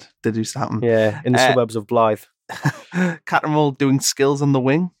 Standard. Did used to happen. Yeah, in the suburbs of Blythe. Cattermole doing skills on the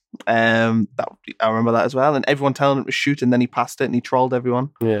wing. I remember that as well, and everyone telling him to shoot, and then he passed it and he trolled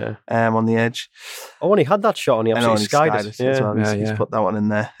everyone. Yeah, on the edge. Oh, when he had that shot, and he absolutely skied it. As well. He's put that one in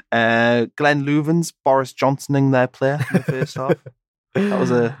there. Glenn Louvens, Boris Johnsoning their player in the first half. That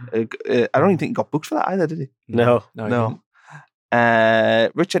was I don't even think he got booked for that either, did he? No.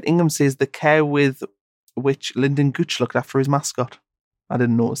 Richard Ingham says the care with which Lyndon Gooch looked after his mascot. I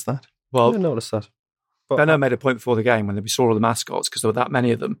didn't notice that. Well, I didn't notice that. Benno made a point before the game when we saw all the mascots, because there were that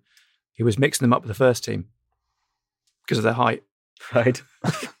many of them. He was mixing them up with the first team because of their height. Right.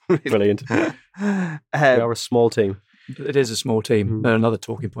 Brilliant. We are a small team. It is a small team. Another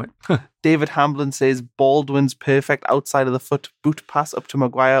talking point. David Hamblin says Baldwin's perfect outside of the foot boot pass up to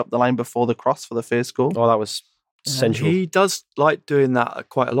Maguire up the line before the cross for the first goal. Oh, that was sensual. He does like doing that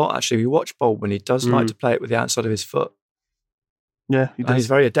quite a lot, actually. If you watch Baldwin, he does like to play it with the outside of his foot. Yeah, he does. And he's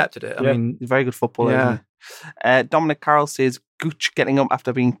very adept at it. I mean, he's a very good footballer. Yeah. Isn't he? Dominic Carroll says Gooch getting up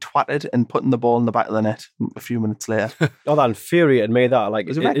after being twatted and putting the ball in the back of the net a few minutes later. Oh, that infuriated me. That like it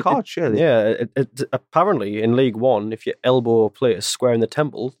was a red card, surely. Yeah, it apparently in League One, if you elbow a player square in the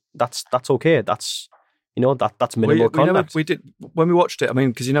temple, that's okay. That's that's minimal contact. We did when we watched it. I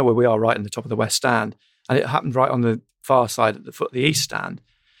mean, because where we are, right in the top of the West Stand, and it happened right on the far side at the foot of the East Stand.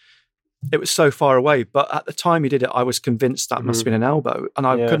 It was so far away, but at the time he did it, I was convinced that must have been an elbow, and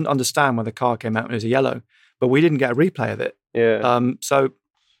I couldn't understand when the card came out and it was a yellow. But we didn't get a replay of it. Yeah. So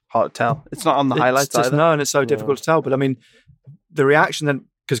hard to tell. It's not on the highlights either. No, and it's so difficult to tell. But I mean, the reaction then,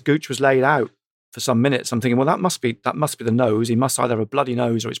 because Gooch was laid out for some minutes, I'm thinking, well, that must be the nose. He must either have a bloody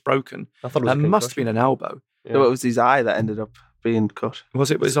nose or it's broken. I thought it was that must have been an elbow. Yeah. No, it was his eye that ended up being cut. Was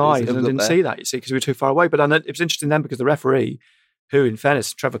it his eye? I didn't see that, because we were too far away. But it was interesting then, because the referee, who, in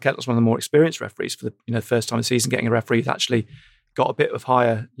fairness, Trevor Kettle's one of the more experienced referees for the first time of the season, getting a referee that actually got a bit of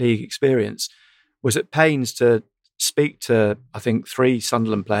higher league experience, was at pains to speak to, I think, 3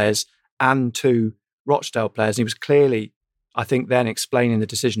 Sunderland players and 2 Rochdale players. And he was clearly, I think, then explaining the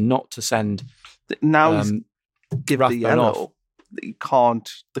decision not to send. Now he's give the yellow off. They can't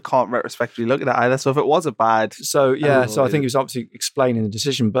retrospectively look at it either. So if it was a bad, so I think he was obviously explaining the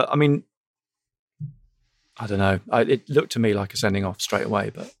decision. But I mean, I don't know. It looked to me like a sending off straight away.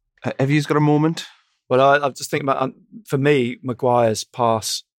 But have you got a moment? Well, I'm just thinking about, for me, Maguire's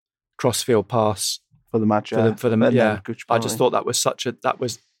pass, crossfield pass for the match. For the I just thought that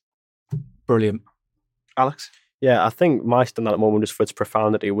was brilliant. Alex? Yeah, I think my standout moment, just for its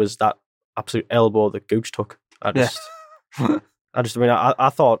profundity, was that absolute elbow that Gooch took. I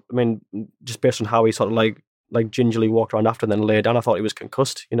thought, just based on how he sort of like gingerly walked around after and then lay down, I thought he was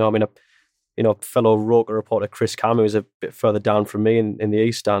concussed. Fellow Roker reporter Chris Cam, who was a bit further down from me in the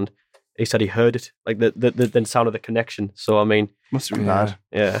East Stand, he said he heard it, like the sound of the connection. So must have been bad.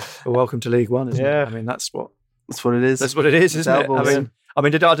 Yeah. Well, welcome to League One, isn't it? I mean, that's what it is. That's what it is, isn't it?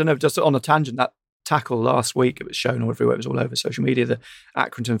 I don't know. Just on a tangent, that tackle last week, it was shown all everywhere. It was all over social media. The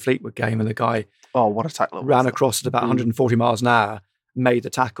Accrington Fleetwood game, and the guy, what a tackle! Ran across at about 140 miles an hour, made the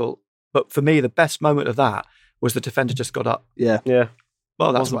tackle. But for me, the best moment of that was the defender just got up. Yeah.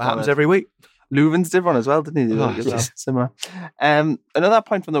 Well, that's what happens every week. Louvens did one as well, didn't he? Yes. Similar. Another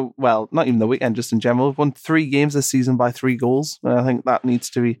point from not even the weekend, just in general, won 3 games this season by 3 goals. And I think that needs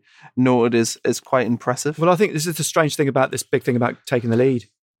to be noted as quite impressive. Well, I think this is the strange thing about this big thing about taking the lead.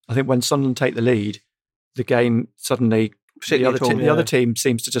 I think when Sunderland take the lead, the game suddenly, the other team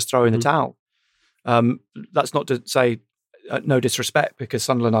seems to just throw in the towel. That's not to say no disrespect, because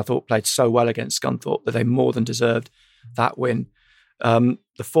Sunderland, I thought, played so well against Scunthorpe that they more than deserved that win.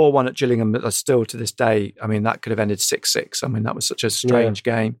 The 4-1 at Gillingham are still to this day, that could have ended 6-6. That was such a strange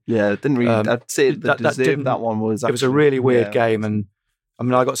game. Yeah, it didn't really, I'd say that one was actually, it was a really weird game. And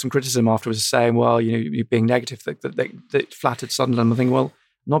I got some criticism afterwards saying, well, you're being negative, that flattered Sunderland. I think, well,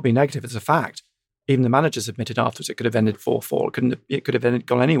 not being negative, it's a fact. Even the managers admitted afterwards it could have ended 4-4. It could have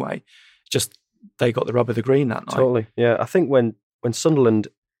gone anyway. Just they got the rub of the green that night. Totally. Yeah, I think when Sunderland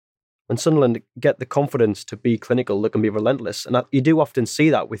get the confidence to be clinical, they can be relentless, and you do often see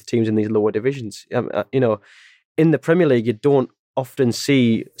that with teams in these lower divisions. In the Premier League, you don't often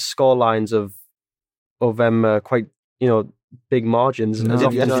see score lines of quite big margins No, as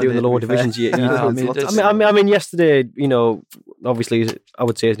if you do in the lower divisions. I mean, yesterday, obviously, I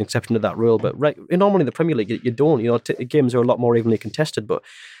would say is an exception to that rule, but normally in the Premier League, you don't. Games are a lot more evenly contested, but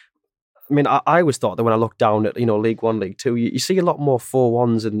I mean, I always thought that when I look down at League One, League Two, you see a lot more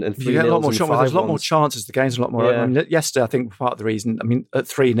 4-1s and 3-0s. You get a lot more chances. There's a lot more chances. The game's a lot more. Yeah. I mean, yesterday, I think part of the reason. I mean, at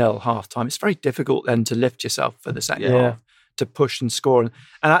 3-0 half time, it's very difficult then to lift yourself for the second half, to push and score. And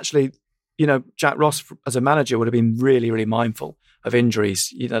actually, Jack Ross as a manager would have been really, really mindful of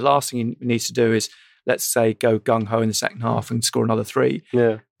injuries. The last thing he needs to do is, let's say, go gung ho in the second half and score another 3.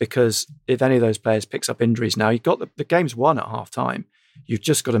 Yeah. Because if any of those players picks up injuries now, you've got the game's won at half time. You've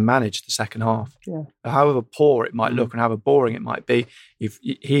just got to manage the second half. Yeah. However poor it might look and however boring it might be,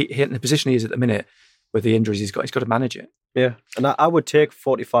 he in the position he is at the minute with the injuries he's got to manage it. Yeah. And I would take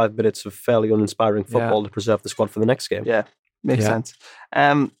 45 minutes of fairly uninspiring football to preserve the squad for the next game. Yeah. Makes sense.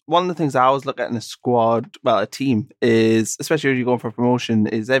 One of the things I always look at in a squad, a team, is, especially if you're going for promotion,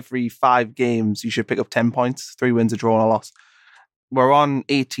 is every 5 games you should pick up 10 points, 3 wins, a draw and a loss. We're on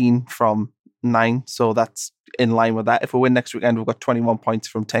 18 from 9, so that's in line with that. If we win next weekend, we've got 21 points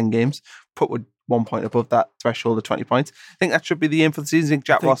from 10 games, put with 1 point above that threshold of 20 points. I think that should be the aim for the season. I think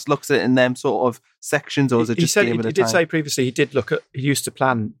Jack Ross looks at it in them sort of sections, or is it just game at a time? He did say previously he used to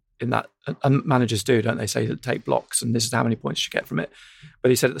plan in that, and managers do, don't they, say that take blocks and this is how many points you get from it. But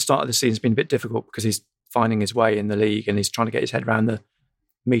he said at the start of the season it's been a bit difficult because he's finding his way in the league and he's trying to get his head around the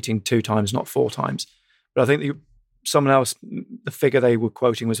meeting 2 times, not 4 times. But I think someone else, the figure they were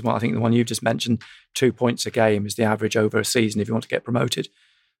quoting was, I think the one you've just mentioned, 2 points a game is the average over a season if you want to get promoted.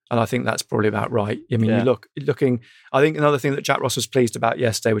 And I think that's probably about right. I mean, I think another thing that Jack Ross was pleased about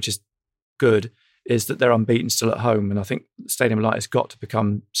yesterday, which is good, is that they're unbeaten still at home. And I think Stadium of Light has got to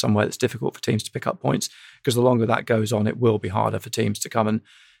become somewhere that's difficult for teams to pick up points, because the longer that goes on, it will be harder for teams to come and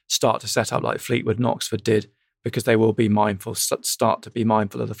start to set up like Fleetwood and Oxford did, because they will be start to be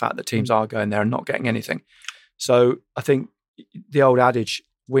mindful of the fact that teams are going there and not getting anything. So I think the old adage,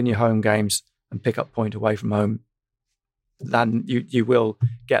 win your home games and pick up point away from home, then you will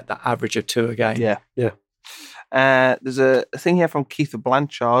get that average of 2 a game. Yeah. There's a thing here from Keith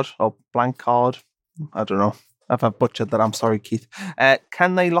Blanchard, or Blancard. I don't know. I've butchered that. I'm sorry, Keith.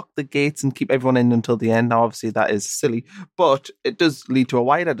 Can they lock the gates and keep everyone in until the end? Now, obviously, that is silly, but it does lead to a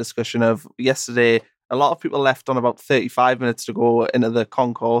wider discussion of yesterday. A lot of people left on about 35 minutes to go into the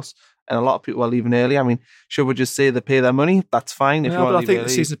concourse, and a lot of people are leaving early. I mean, should we just say they pay their money? That's fine. If you want to leave I think early.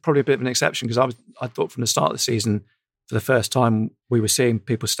 the season's probably a bit of an exception, because I thought from the start of the season, for the first time, we were seeing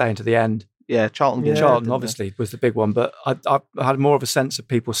people staying to the end. Yeah, Charlton. Charlton obviously was the big one, but I had more of a sense of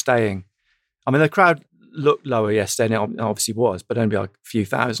people staying. I mean, the crowd looked lower yesterday, and it obviously was, but only like a few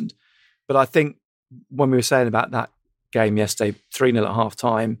thousand. But I think when we were saying about that game yesterday, 3-0 at half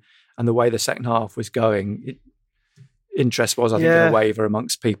time, and the way the second half was going, interest was, I think, in a waiver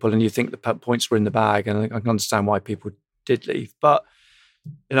amongst people, and you think the points were in the bag, and I can understand why people did leave. But,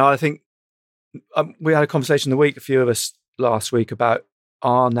 I think we had a conversation the week, a few of us last week, about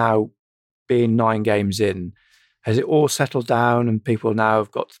now being 9 games in, has it all settled down and people now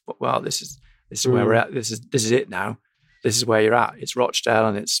have got, this is where we're at, this is it now, this is where you're at, it's Rochdale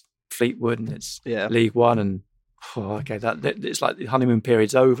and it's Fleetwood and it's League One, and it's like the honeymoon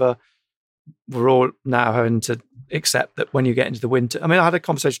period's over. We're all now having to accept that when you get into the winter. I mean, I had a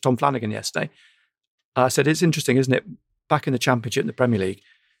conversation with Tom Flanagan yesterday. I said, it's interesting, isn't it? Back in the Championship and the Premier League,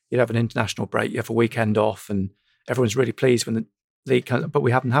 you'd have an international break, you have a weekend off, and everyone's really pleased when the league comes, but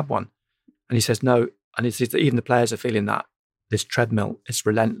we haven't had one. And he says, no, and he says that even the players are feeling that this treadmill is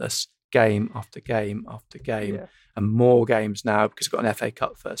relentless, game after game after game, and more games now, because we've got an FA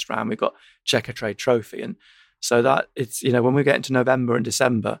Cup first round, we've got Checkatrade Trophy, and so that it's, when we get into November and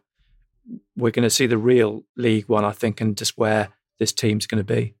December, we're going to see the real League One, I think, and just where this team's going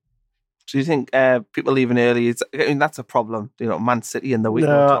to be. Do you think people leaving early, that's a problem? Man City in the week.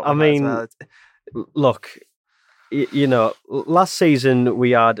 No, I mean, look, last season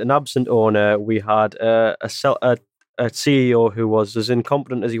we had an absent owner, we had a CEO who was as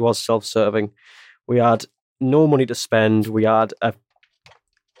incompetent as he was self-serving, we had no money to spend, we had a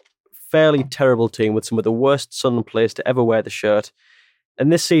fairly terrible team with some of the worst Sunderland players to ever wear the shirt.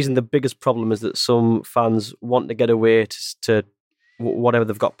 And this season, the biggest problem is that some fans want to get away to whatever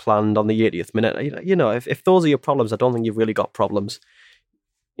they've got planned on the 80th minute. If those are your problems, I don't think you've really got problems.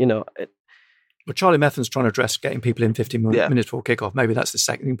 Well, Charlie Methan's trying to address getting people in 15 minutes before kickoff. Maybe that's the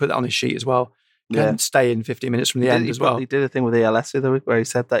second. You can put that on his sheet as well. Stay in 15 minutes from the end as well. He did a thing with ALS the other week where he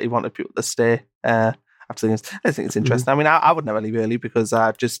said that he wanted people to stay after things. I think it's interesting. I mean, I would never leave early because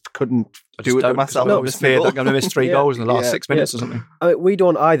I just couldn't do it to myself. I was feared that I'm going to miss 3 goals in the last 6 minutes or something. I mean, we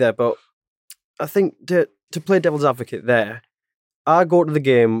don't either, but I think that to play devil's advocate there, I go to the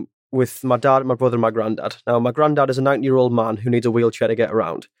game with my dad, my brother, and my granddad. Now, my granddad is a 90-year-old man who needs a wheelchair to get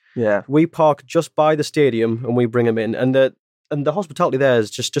around. Yeah. We park just by the stadium and we bring him in. And the hospitality there is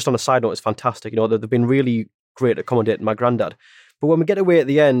just on a side note, is fantastic. You know, they've been really great at accommodating my granddad. But when we get away at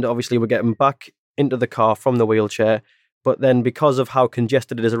the end, obviously we're getting back into the car from the wheelchair. But then because of how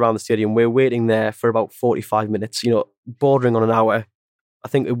congested it is around the stadium, we're waiting there for about 45 minutes, you know, bordering on an hour. I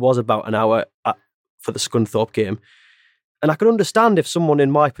think it was about an hour for the Scunthorpe game. And I could understand if someone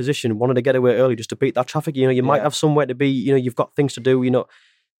in my position wanted to get away early just to beat that traffic. You know, you might have somewhere to be, you know, you've got things to do, you know,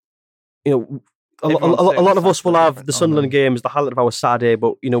 a lot of us will have the Sunderland game as the highlight of our Saturday,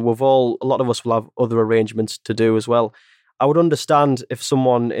 but, you know, a lot of us will have other arrangements to do as well. I would understand if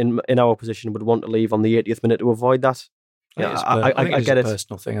someone in our position would want to leave on the 80th minute to avoid that. I get it. A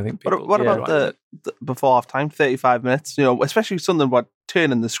personal thing. I think. People, What about the before half time, 35 minutes? You know, especially Sunderland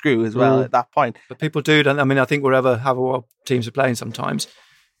turning the screw as well at that point. But people do. I mean, I think however teams are playing, sometimes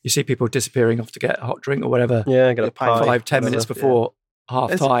you see people disappearing off to get a hot drink or whatever. Yeah, get a pie, 5-10 minutes before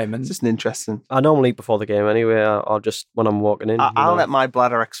half time, and it's just an interesting. I normally eat before the game anyway, or just when I'm walking in. I'll let my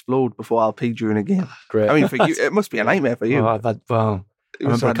bladder explode before I'll pee during a game. Great. I mean, for you, it must be a nightmare for you. I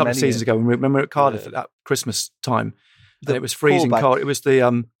remember a couple of seasons ago. Remember at Cardiff at that Christmas time. And it was freezing cold. It was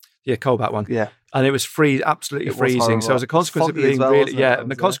the Colback one. Yeah. And it was absolutely freezing. So as a consequence of it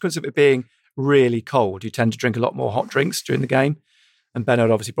being consequence of it being really cold, you tend to drink a lot more hot drinks during the game. And Ben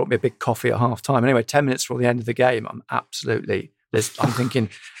had obviously brought me a big coffee at half time. Anyway, 10 minutes before the end of the game, I'm thinking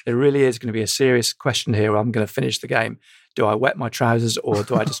there really is going to be a serious question here where I'm going to finish the game. Do I wet my trousers or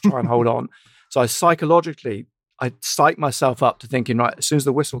do I just try and hold on? So I psych myself up to thinking, right, as soon as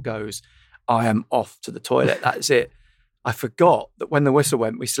the whistle goes, I am off to the toilet. That's it. I forgot that when the whistle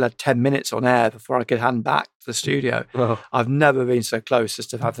went, we still had 10 minutes on air before I could hand back to the studio. Oh. I've never been so close as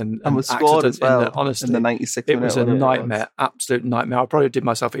to have an accident as well, honestly. In the 96th minute. It was a nightmare, absolute nightmare. I probably did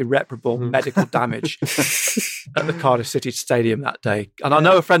myself irreparable medical damage at the Cardiff City Stadium that day. And I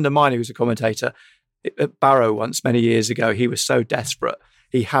know a friend of mine who was a commentator at Barrow once, many years ago. He was so desperate,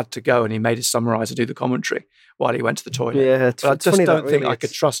 he had to go and he made his summariser do the commentary while he went to the toilet. Yeah, but I just don't think I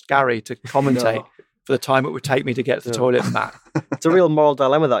could trust Gary to commentate. For the time it would take me to get to the toilet and back. It's a real moral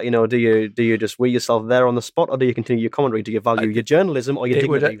dilemma that, you know, do you just wee yourself there on the spot, or do you continue your commentary? Do you value your journalism or your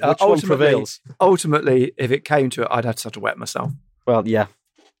dignity? Which one prevails? Ultimately, if it came to it, I'd have to start to wet myself. Well, yeah.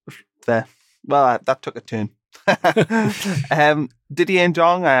 Fair. Well, that took a turn. Didier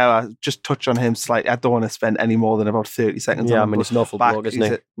Njong, I just touch on him slightly. I don't want to spend any more than about 30 seconds on him. Yeah, I mean, he's an awful bloke, isn't he?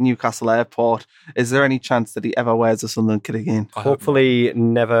 At Newcastle Airport. Is there any chance that he ever wears a Sunderland kit again? Hopefully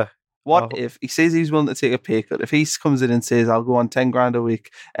never. What if he says he's willing to take a pay cut? If he comes in and says, I'll go on 10 grand a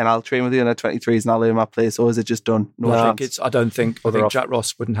week and I'll train with the under 23s and I'll earn my place, or is it just done? I think Jack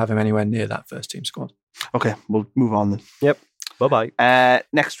Ross wouldn't have him anywhere near that first team squad. Okay, we'll move on then. Yep. Bye-bye.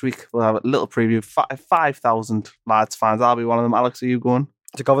 Next week, we'll have a little preview. 5,000 lads fans. I'll be one of them. Alex, are you going?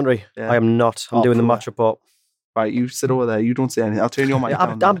 To Coventry? Yeah. I am not. I'm doing the match report. Right, you sit over there. You don't say anything. I'll turn your mic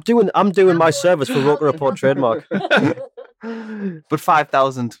down. I'm doing my service for Roker Report trademark. But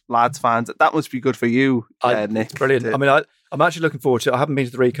 5,000 lads fans, that must be good for you, Nick. Brilliant. I mean, I'm actually looking forward to it. I haven't been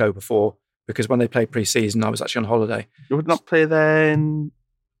to the Rico before because when they played pre-season, I was actually on holiday. You would not play then?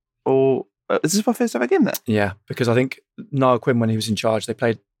 Or is this my first ever game there? Yeah, because I think Niall Quinn, when he was in charge, they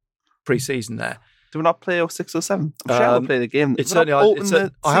played pre-season there. Do we not play 06 or 07? I'm sure we'll play the game. It's certainly.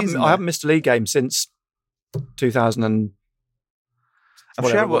 I haven't missed a league game since 2000. I'm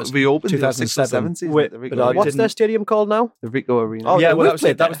sure we opened 2007 season. What's their stadium called now? The Rico Arena. Oh, yeah, well,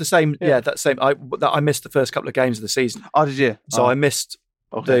 that was the same. Yeah, that same. I missed the first couple of games of the season. Oh, did you? So I missed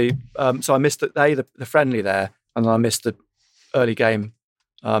the friendly there, and then I missed the early game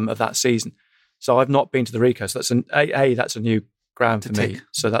of that season. So I've not been to the Rico. So that's that's a new ground for me.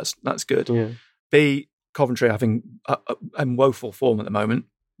 So that's good. Yeah. B, Coventry having a woeful form at the moment.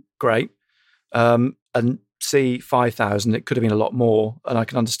 Great. And C, 5,000. It could have been a lot more, and I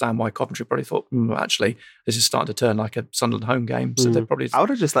can understand why Coventry probably thought, actually, this is starting to turn like a Sunderland home game. So they probably I would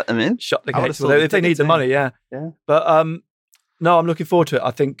have just let them in, shut the gates if they need the money. Yeah. But no, I'm looking forward to it.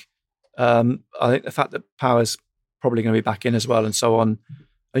 I think the fact that Power's probably going to be back in as well, and so on.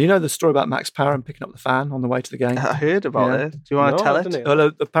 And you know the story about Max Power and picking up the fan on the way to the game? I heard about it. Do you want to tell it?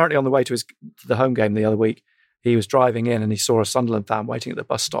 Well, apparently on the way to the home game the other week, he was driving in and he saw a Sunderland fan waiting at the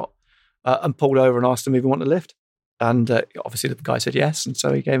bus stop and pulled over and asked him if he wanted a lift. And obviously the guy said yes, and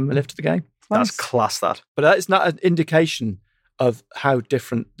so he gave him a lift to the game. That's class, that. But that is not an indication of how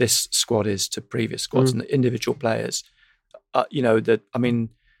different this squad is to previous squads and the individual players. You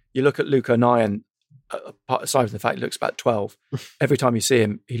look at Luke O'Nien aside from the fact he looks about 12, every time you see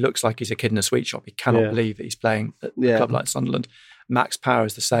him, he looks like he's a kid in a sweet shop. He cannot believe that he's playing at a club like Sunderland. Max Power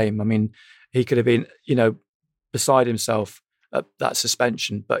is the same. I mean, he could have been, beside himself at that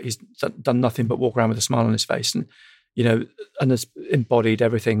suspension, but he's done nothing but walk around with a smile on his face and has embodied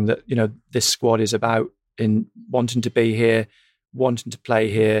everything that, this squad is about, in wanting to be here, wanting to play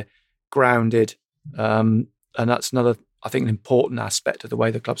here, grounded. And that's another, I think, an important aspect of the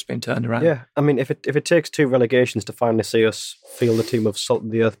way the club's been turned around. Yeah, I mean, if it takes 2 relegations to finally see us feel the team of salt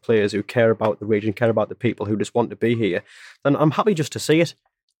of the earth players who care about the region, care about the people, who just want to be here, then I'm happy just to see it.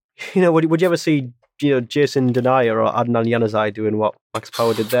 Would you ever see, Jason Denayer or Adnan Januzaj doing what Max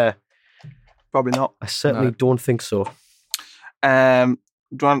Power did there? Probably not. I certainly don't think so. Do you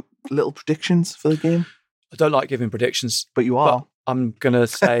want little predictions for the game? I don't like giving predictions, but you are. But I'm going to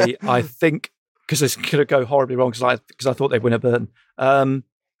say I think, because it's going to go horribly wrong, because I thought they'd win at Burton. I've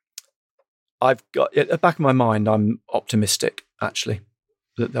got at the back of my mind, I'm optimistic actually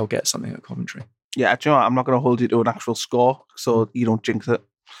that they'll get something at Coventry. Yeah, do you know what? I'm not going to hold you to an actual score, so you don't jinx it,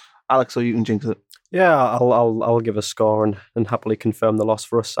 Alex. So you can jinx it. Yeah, I'll give a score and happily confirm the loss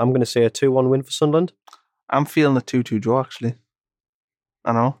for us. I'm going to say a 2-1 win for Sunderland. I'm feeling a 2-2 draw actually.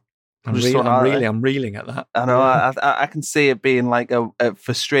 I know. I'm reeling at that. I know. I can see it being like a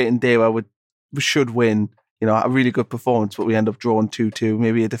frustrating day where we should win. A really good performance, but we end up drawing 2-2.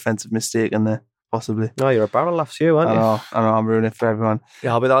 Maybe a defensive mistake in there, possibly. No, you're a barrel laughs, you, aren't you? I know. I'm ruining it for everyone.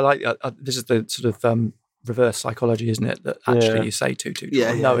 Yeah, but I like this is the sort of reverse psychology, isn't it? That actually you say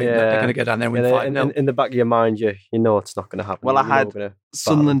 2-2, knowing that they're going to go down there and win 5-0. In the back of your mind, you know it's not going to happen. Well, I had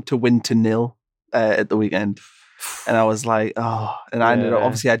Sunderland to win 0 at the weekend. And I was like, and I ended up,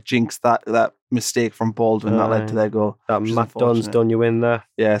 obviously I jinxed that mistake from Baldwin that led to their goal. That Matt Dunn's done you in there.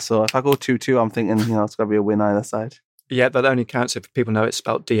 Yeah, so if I go 2-2, I'm thinking, it's got to be a win either side. Yeah, that only counts if people know it's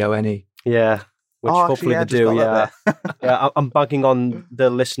spelled D-O-N-E. Yeah, which hopefully they do, yeah. Yeah, I'm banking on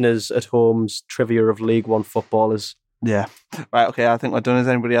the listeners at home's trivia of League One footballers. Yeah. Right, okay, I think we're done. Has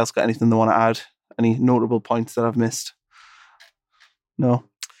anybody else got anything they want to add? Any notable points that I've missed? No?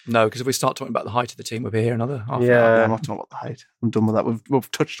 No, because if we start talking about the height of the team, we'll be here another half hour. Yeah, I'm not talking about the height. I'm done with that.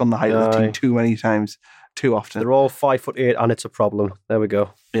 We've touched on the height of the team too many times, too often. They're all 5'8", and it's a problem. There we go.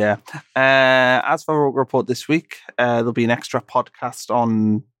 Yeah. As for Rogue Report this week, there'll be an extra podcast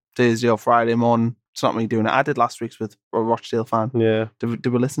on Thursday or Friday morning. It's not me doing it. I did last week's with a Rochdale fan. Yeah. Did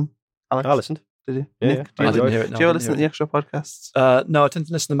we listen, Alex? I listened. Did you? Yeah. Nick, I didn't hear it. Do you ever listen to the extra podcasts? No, I tend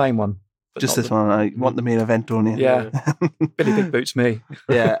to listen to the main one. Just this one. I want the main event, don't you? Yeah. Billy Big Boots me.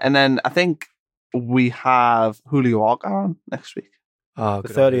 Yeah. And then I think we have Julio Walker on next week. Oh, the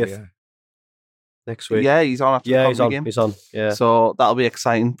 30th. Next week. Yeah, he's on after the Coventry game. He's on. Yeah. So that'll be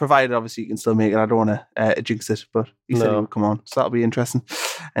exciting, provided obviously you can still make it. I don't want to jinx it, but he said he would come on. So that'll be interesting.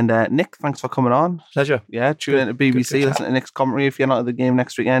 And Nick, thanks for coming on. Pleasure. Yeah, tune into BBC, listen to Nick's commentary if you're not at the game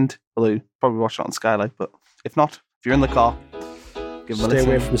next weekend. Although you probably watch it on Skylight, but if not, if you're in the car, give him a listen. Stay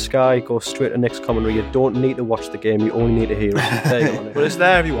away from Sky, go straight to Nick's commentary. You don't need to watch the game, you only need to hear it. Well, it's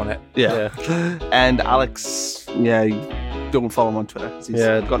there if you want it. Yeah. And Alex, don't follow him on Twitter because he's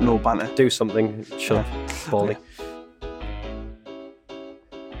got no banter. Do something. Shut up, Baldy.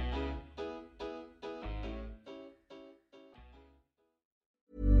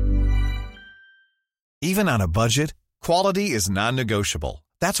 Even on a budget, quality is non-negotiable.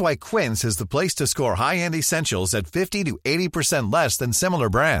 That's why Quince is the place to score high-end essentials at 50 to 80% less than similar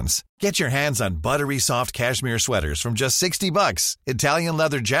brands. Get your hands on buttery soft cashmere sweaters from just $60, Italian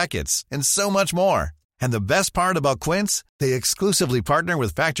leather jackets, and so much more. And the best part about Quince, they exclusively partner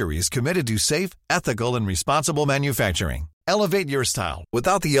with factories committed to safe, ethical, and responsible manufacturing. Elevate your style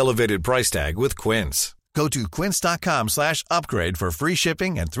without the elevated price tag with Quince. Go to quince.com/upgrade for free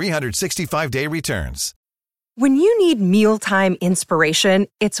shipping and 365-day returns. When you need mealtime inspiration,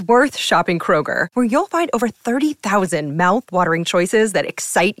 it's worth shopping Kroger, where you'll find over 30,000 mouth-watering choices that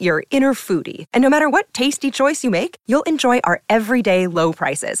excite your inner foodie. And no matter what tasty choice you make, you'll enjoy our everyday low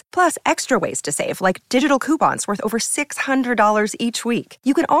prices, plus extra ways to save, like digital coupons worth over $600 each week.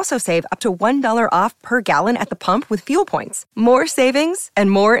 You can also save up to $1 off per gallon at the pump with fuel points. More savings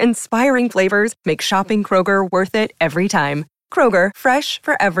and more inspiring flavors make shopping Kroger worth it every time. Kroger, fresh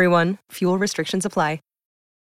for everyone. Fuel restrictions apply.